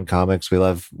love chatting comics. We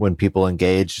love when people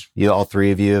engage. All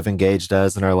three of you have engaged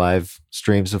us in our live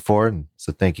streams before. And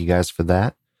so thank you guys for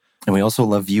that. And we also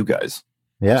love you guys.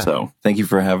 Yeah. So thank you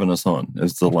for having us on.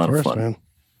 It's a lot of fun. Man.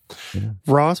 Yeah.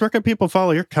 Ross, where can people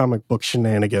follow your comic book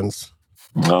shenanigans?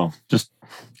 Well,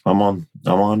 I'm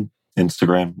on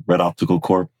Instagram, Red Optical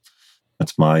Corp.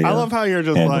 That's my. I love how you're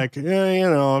just handle. like,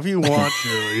 yeah, if you want to,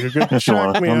 you can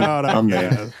check me out. I'm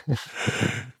there.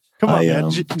 Come on,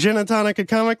 man. Gin and tonic a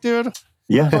comic, dude.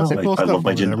 Yeah, I love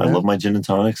my gin. I love my gin and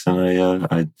tonics, and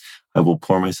I will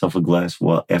pour myself a glass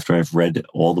after I've read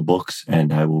all the books,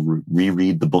 and I will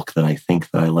reread the book that I think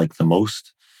that I like the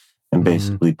most, and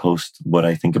basically post what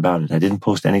I think about it. I didn't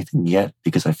post anything yet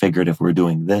because I figured if we're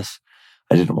doing this,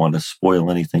 I didn't want to spoil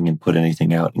anything and put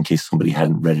anything out in case somebody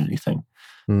hadn't read anything.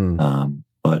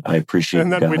 But I appreciate.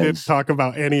 And then we didn't talk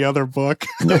about any other book.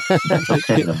 No, that's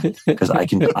okay though, because I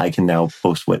can now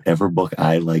post whatever book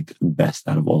I like best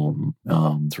out of all of them.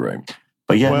 That's right.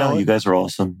 But yeah, no, you guys are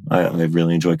awesome. I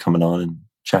really enjoy coming on and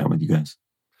chatting with you guys.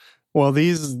 Well,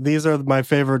 these are my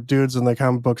favorite dudes in the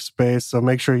comic book space, so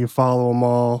make sure you follow them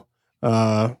all.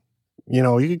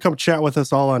 You can come chat with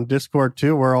us all on Discord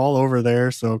too. We're all over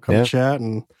there, so come chat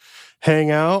and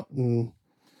hang out. And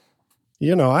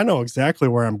I know exactly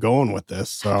where I'm going with this.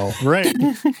 So, Ray,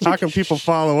 how can people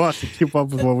follow us to keep up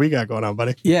with what we got going on,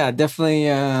 buddy? Yeah, definitely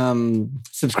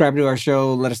subscribe to our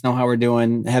show. Let us know how we're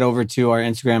doing. Head over to our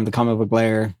Instagram, The Comic Book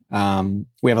Lair.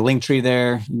 We have a link tree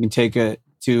there. You can take it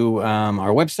to our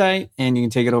website, and you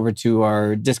can take it over to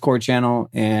our Discord channel.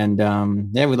 And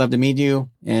we'd love to meet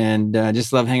you. And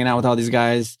just love hanging out with all these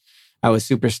guys. I was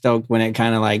super stoked when it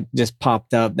kind of just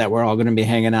popped up that we're all going to be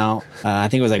hanging out. I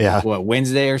think it was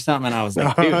Wednesday or something. And I was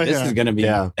like, dude, this is going to be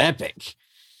epic.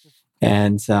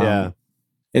 And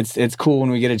it's cool when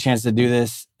we get a chance to do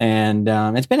this. And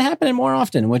it's been happening more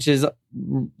often, which is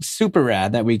super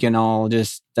rad that we can all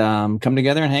just come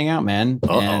together and hang out, man.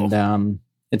 And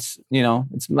it's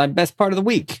my best part of the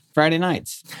week, Friday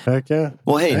nights. Heck yeah.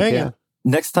 Well, hey,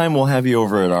 next time we'll have you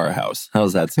over at our house.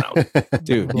 How's that sound?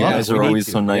 Dude, you guys are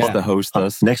always so nice to host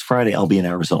us. Next Friday, I'll be in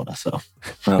Arizona. So,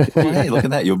 hey, look at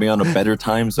that. You'll be on a better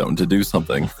time zone to do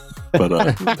something. But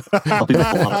there'll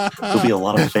be a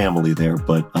lot of family there,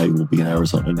 but I will be in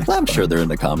Arizona next I'm Friday. sure they're in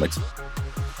the comics.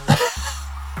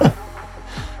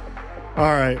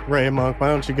 All right, Ray, Monk, why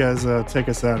don't you guys take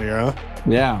us out of here, huh?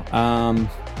 Yeah.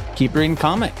 Keep reading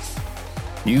comics.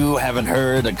 You haven't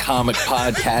heard a comic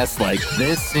podcast like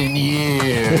this in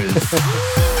years.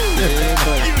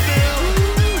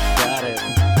 Got it.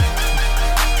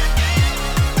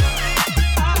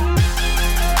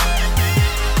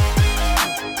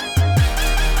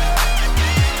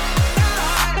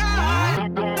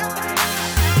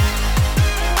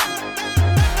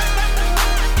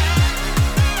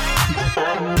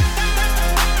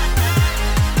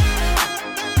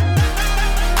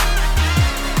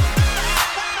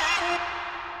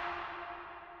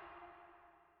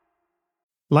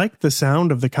 Like the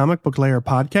sound of the Comic Book Lair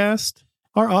podcast?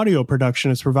 Our audio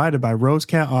production is provided by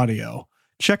Rosecat Audio.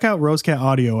 Check out Rosecat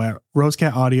Audio at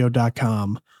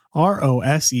rosekataudio.com.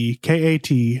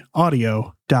 ROSEKAT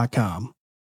audio.com.